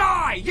 You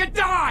die, you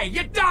die,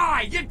 you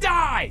die, you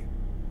die.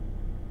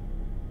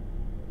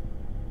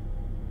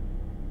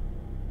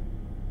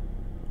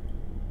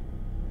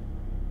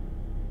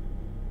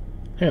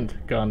 Hint,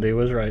 Gandhi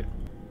was right.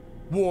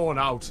 Worn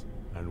out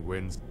and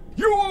wins.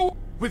 You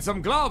with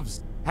some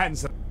gloves and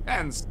some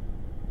hands.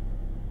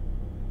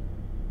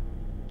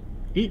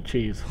 Eat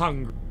cheese.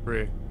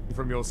 Hungry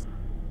from your...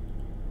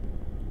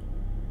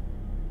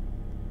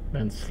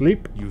 Then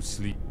sleep. You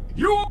sleep.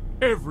 You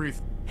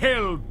everything.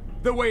 Hell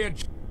the way a...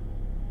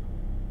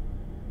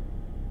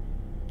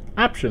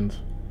 Options.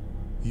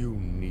 You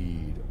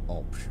need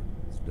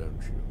options,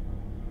 don't you?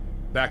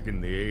 Back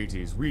in the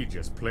 80s, we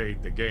just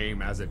played the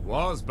game as it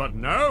was, but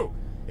no!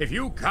 If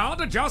you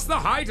can't adjust the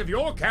height of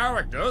your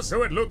character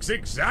so it looks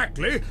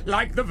exactly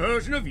like the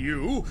version of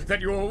you that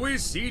you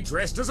always see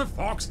dressed as a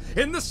fox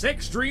in the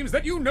sex dreams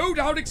that you no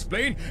doubt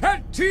explain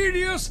at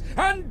tedious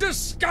and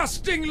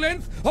disgusting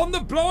length on the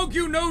blog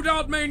you no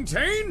doubt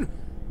maintain,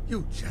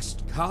 you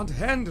just can't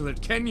handle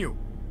it, can you?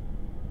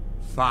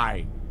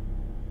 Fine.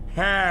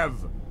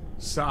 Have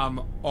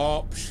some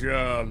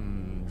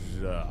options.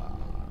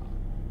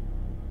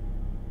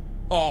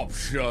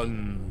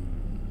 Options.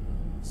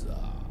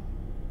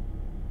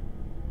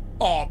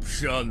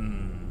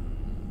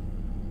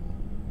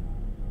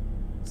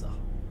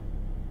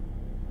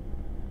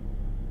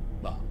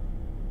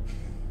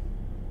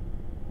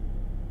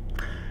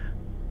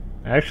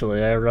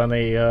 Actually, I run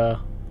a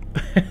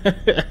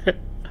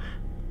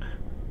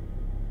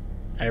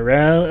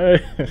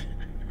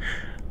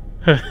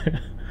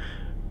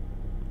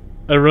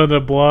I run a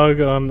blog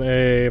on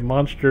a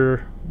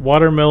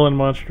watermelon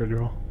monster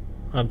girl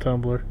on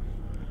Tumblr.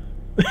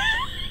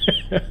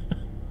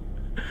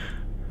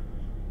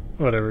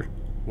 Whatever.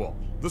 What?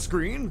 The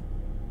screen?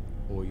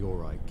 Or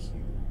your IQ?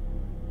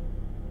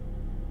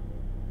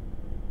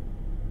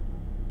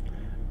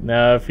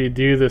 Now, if you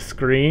do the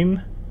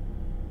screen,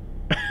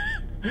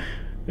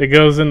 it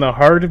goes in the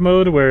hard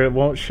mode where it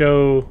won't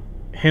show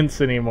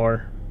hints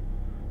anymore.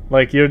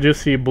 Like, you'll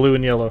just see blue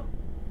and yellow.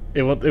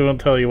 It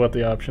won't tell you what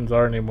the options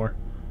are anymore.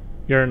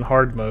 You're in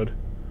hard mode.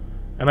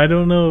 And I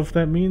don't know if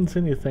that means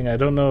anything. I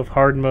don't know if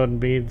hard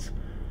mode means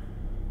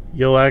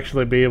you'll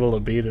actually be able to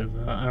beat it.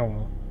 I don't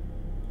know.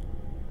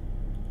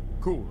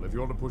 Cool. If you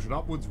want to push it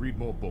upwards, read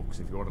more books.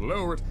 If you want to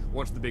lower it,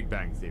 watch The Big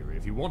Bang Theory.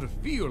 If you want to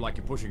feel like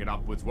you're pushing it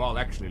upwards while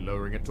actually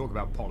lowering it, talk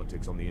about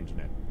politics on the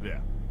internet.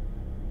 There.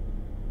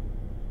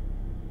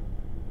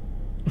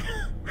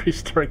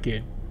 Restart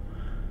game.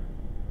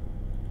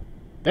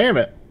 Damn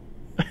it.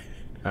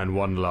 And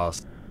one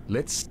last.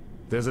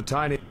 There's a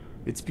tiny...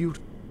 It's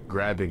beautiful.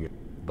 Grabbing it.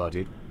 But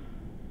it...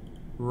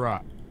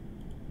 Right.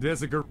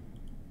 There's a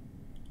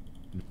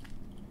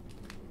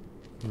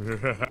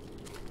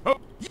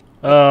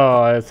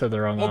Oh, I said the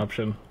wrong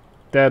option.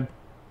 Dead.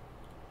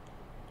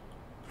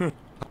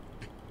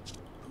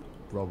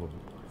 Probably.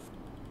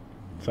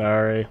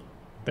 Sorry.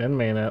 Didn't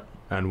mean it.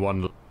 And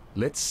one...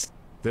 There's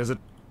a...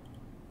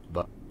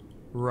 But...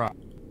 Right.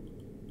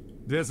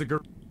 There's a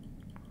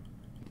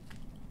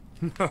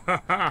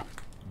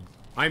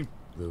I'm...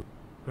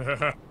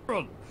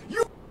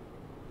 You...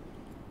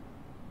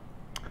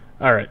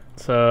 Alright,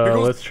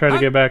 so let's try to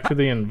get back to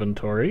the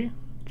inventory.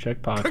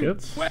 Check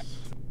pockets.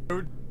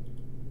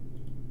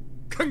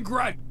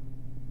 Congrats!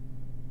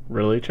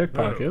 Really? Check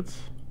pockets.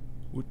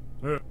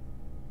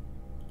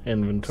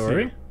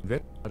 Inventory.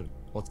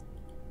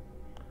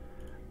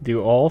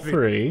 Do all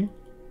three.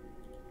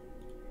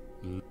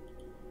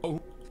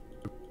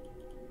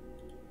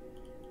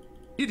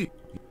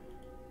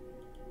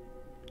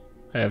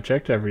 I have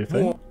checked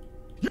everything.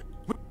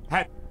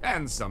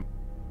 And some.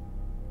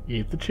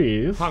 Eat the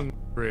cheese.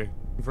 Hungry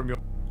from your...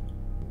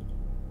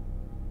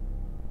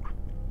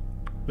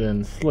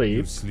 Then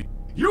sleep.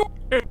 You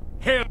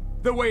inhale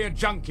the way a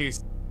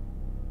junkie's.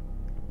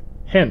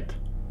 Hint.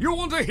 You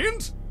want a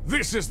hint?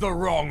 This is the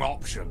wrong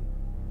option.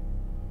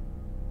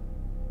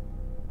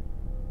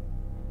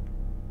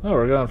 Oh,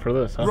 we're going for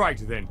this, huh? Right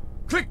then.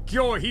 Click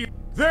your heel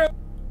there.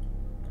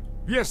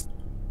 Yes.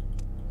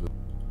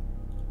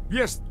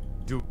 Yes.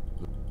 Do.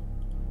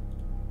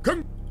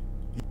 Come.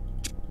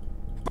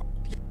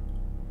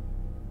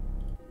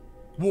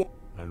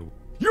 And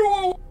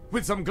you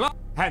with some glove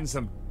and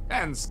some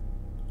hands.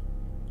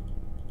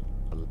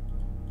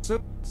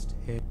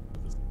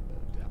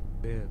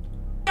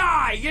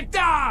 Die! You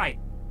die!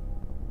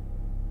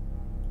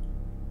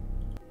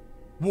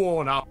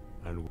 Worn out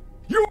and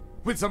you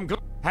with some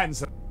glove and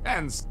some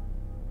hands.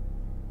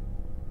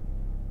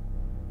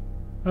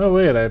 Oh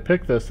wait, I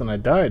picked this and I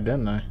died,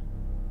 didn't I?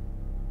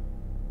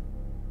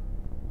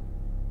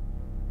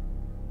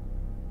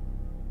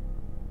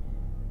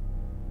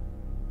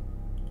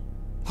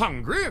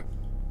 Hungry?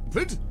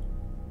 That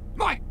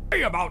might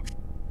be about.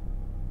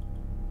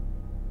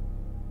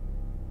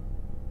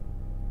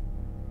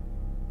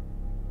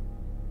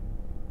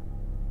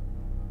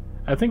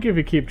 I think if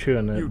you keep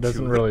chewing it, it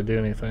doesn't really do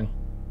anything.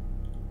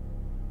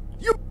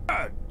 You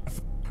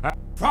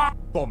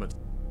vomit.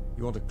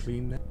 You want to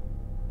clean that?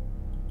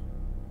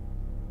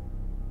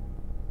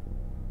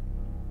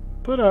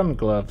 Put on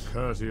gloves.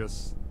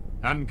 Courteous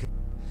and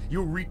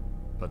you read,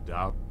 but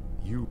doubt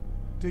you.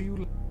 Do you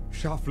like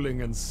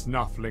shuffling and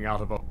snuffling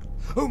out of a...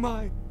 Oh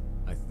my!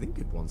 I think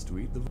it wants to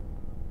eat the...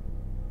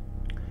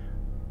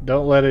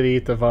 Don't let it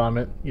eat the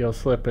vomit. You'll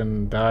slip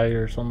and die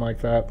or something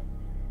like that.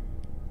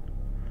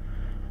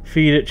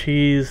 Feed it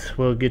cheese.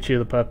 We'll get you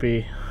the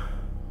puppy.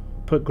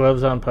 Put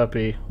gloves on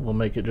puppy. We'll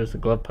make it just a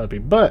glove puppy.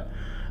 But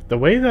the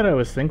way that I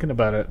was thinking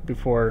about it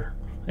before...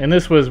 And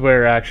this was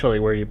where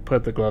you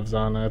put the gloves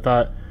on. I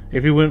thought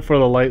if you went for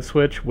the light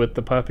switch with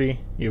the puppy,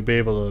 you'd be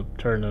able to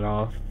turn it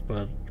off.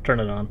 But turn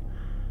it on.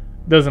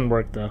 Doesn't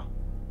work though.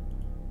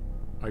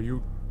 Are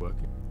you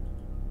working?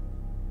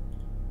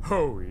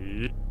 Oh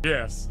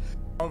yes.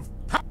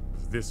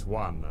 this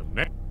one a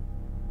name.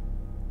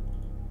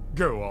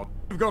 Go on.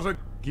 You've got to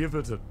give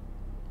it a...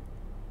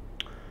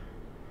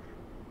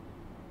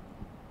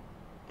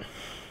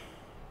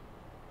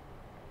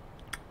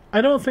 I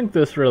don't think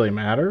this really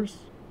matters.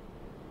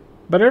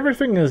 But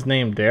everything is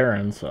named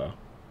Darren, so...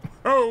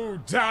 Oh,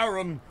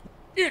 Darren!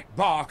 It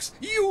barks,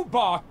 you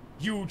bark,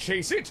 you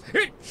chase it,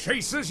 it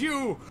chases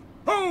you!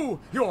 Oh,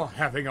 you're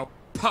having a...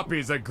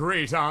 Puppies are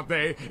great, aren't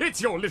they?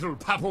 It's your little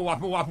papu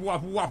wapu wapu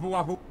wapu wapu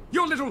wapu.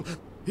 Your little...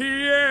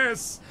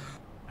 Yes!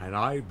 And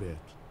I bet...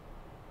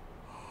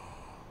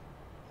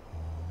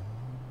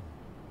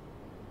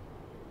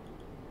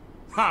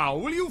 How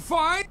will you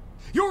find?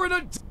 You're in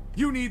a...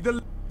 You need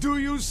the... Do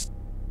you...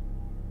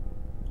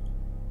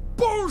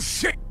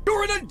 Bullshit!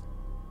 You're in a...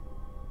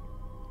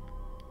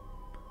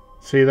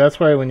 See, that's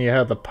why when you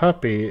have the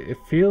puppy, it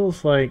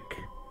feels like...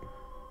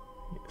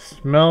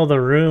 Smell the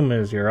room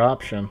is your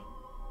option.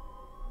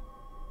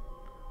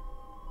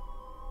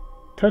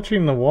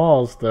 Touching the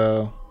walls,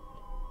 though...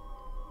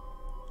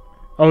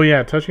 Oh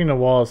yeah, touching the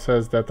walls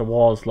says that the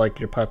walls like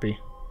your puppy.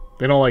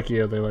 They don't like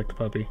you, they like the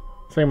puppy.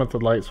 Same with the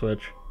light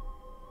switch.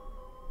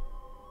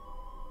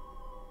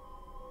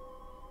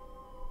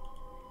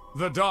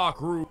 The dark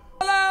room.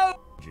 Hello?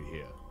 Did you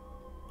hear?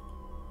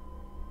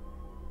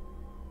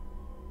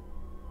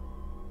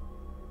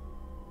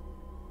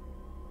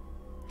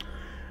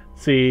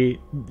 See,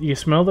 you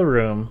smell the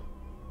room,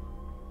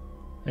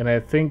 and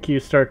I think you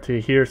start to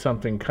hear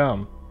something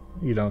come,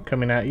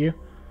 coming at you.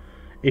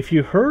 If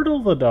you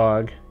hurdle the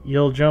dog,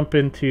 you'll jump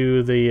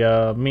into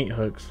the meat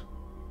hooks.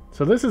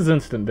 So this is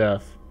instant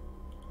death.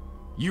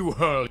 You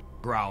hurl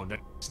ground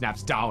and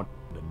snaps down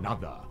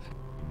another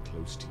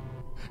close to you,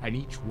 and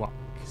each one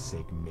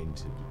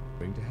segmented.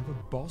 Going to have a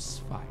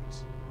boss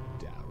fight,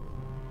 Darren.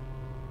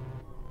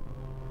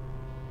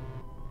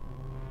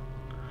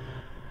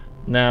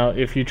 Now,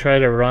 if you try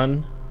to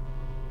run,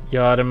 you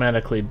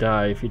automatically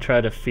die. If you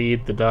try to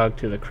feed the dog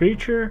to the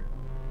creature,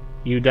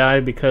 you die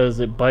because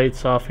it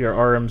bites off your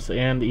arms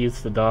and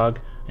eats the dog,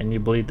 and you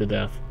bleed to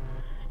death.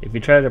 If you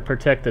try to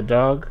protect the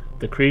dog,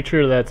 the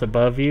creature that's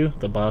above you,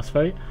 the boss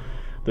fight,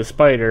 the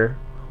spider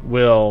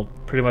will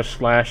pretty much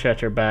slash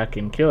at your back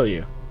and kill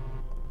you.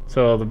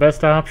 So the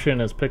best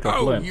option is pick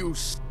up Limp. Oh, you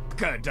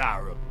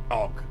Darren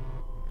dog.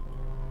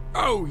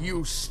 Oh,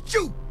 you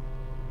stupid.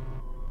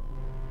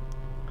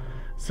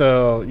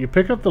 So you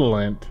pick up the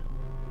lint,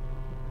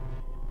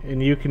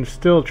 and you can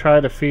still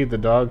try to feed the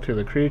dog to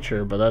the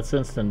creature, but that's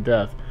instant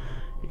death.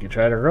 You can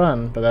try to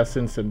run, but that's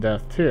instant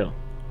death too.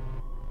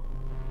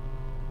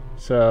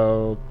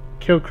 So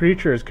kill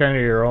creature is kind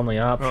of your only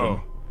option.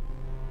 Oh,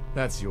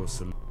 that's your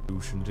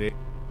solution,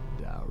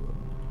 Darren.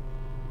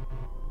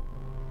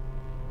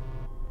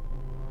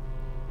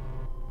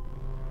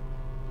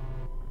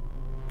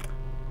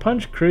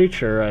 Punch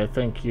creature, I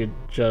think you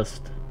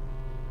just...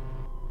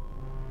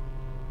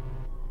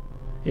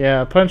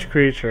 Yeah, punch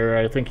creature,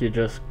 I think you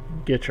just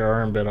get your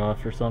arm bit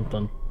off or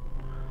something.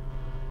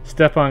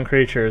 Step on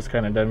creature is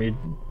kind of dumb.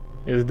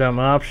 Is a dumb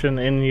option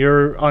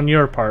on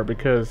your part,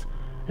 because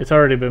it's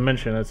already been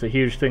mentioned. It's a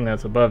huge thing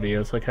that's above you.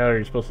 It's like, how are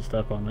you supposed to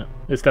step on it?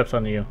 It steps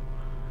on you.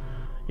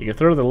 You can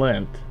throw the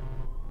lint.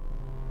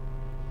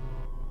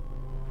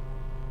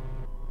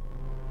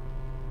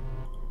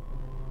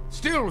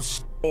 Still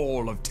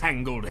all of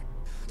tangled.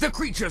 The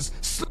creatures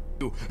slew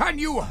you, and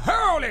you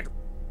hurl it.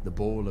 The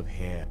ball of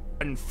hair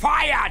and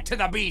fire to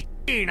the beast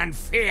and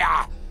fear.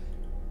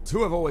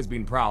 Two have always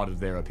been proud of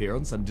their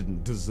appearance and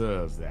didn't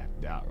deserve that,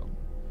 Darren.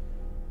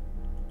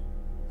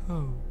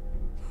 Oh.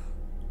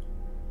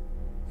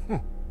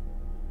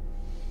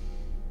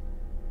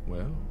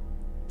 Well,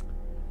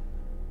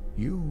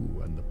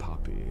 you and the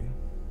puppy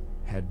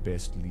had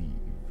best leave.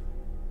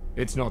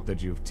 It's not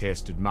that you've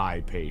tested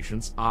my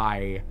patience.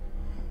 I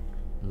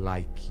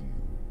like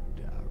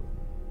you, Darren.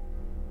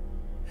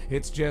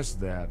 It's just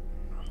that,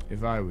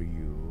 if I were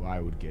you, I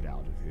would get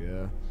out of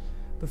here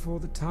before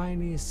the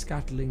tiny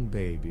scuttling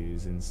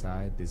babies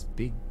inside this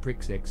big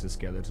prick's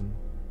exoskeleton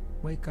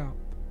wake up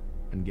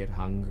and get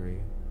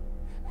hungry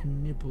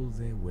and nibble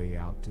their way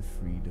out to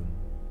freedom.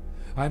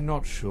 I'm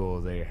not sure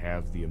they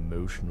have the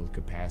emotional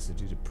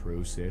capacity to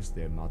process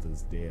their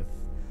mother's death,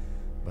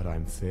 but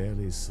I'm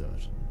fairly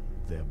certain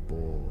they're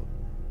born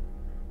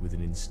with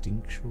an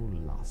instinctual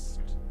lust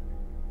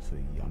for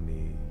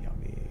yummy,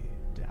 yummy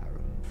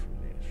Darren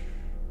flesh.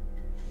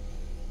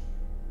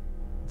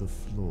 The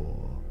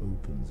floor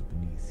opens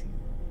beneath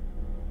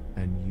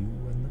you, and you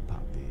and the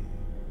puppy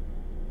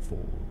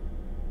fall.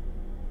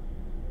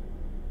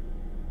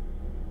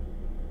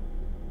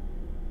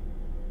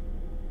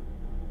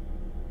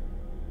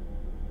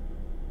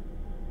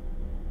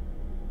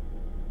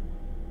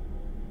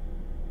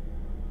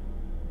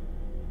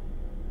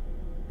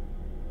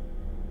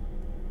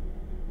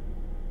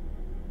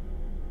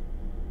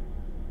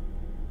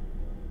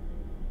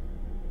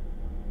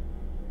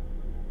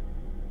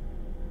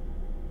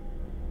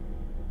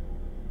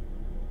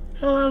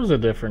 Oh, that was a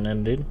different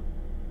ending.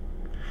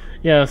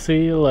 Yeah,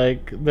 see,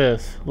 like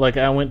this. Like,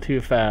 I went too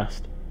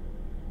fast.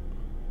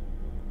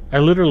 I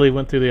literally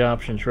went through the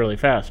options really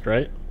fast,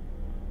 right?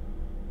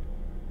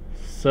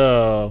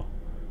 So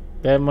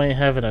that might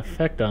have an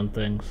effect on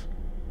things.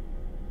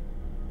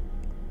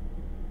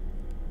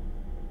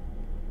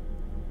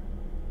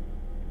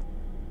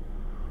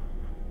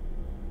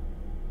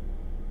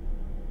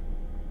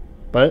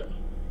 But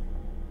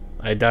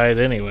I died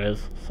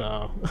anyways,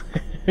 so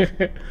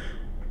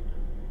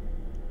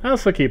I'll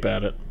still keep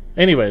at it.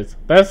 Anyways,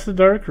 that's the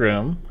dark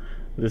room.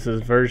 This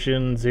is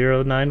version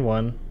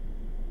 0.9.1.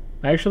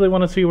 I actually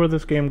want to see where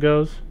this game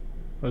goes.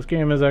 This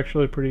game is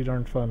actually pretty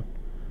darn fun.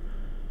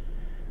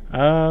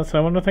 So I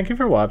want to thank you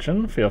for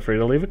watching. Feel free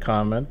to leave a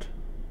comment.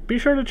 Be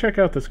sure to check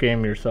out this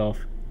game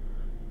yourself.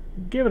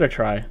 Give it a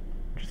try.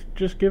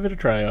 Just give it a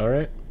try,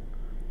 alright?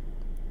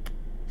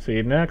 See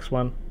you next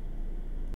one.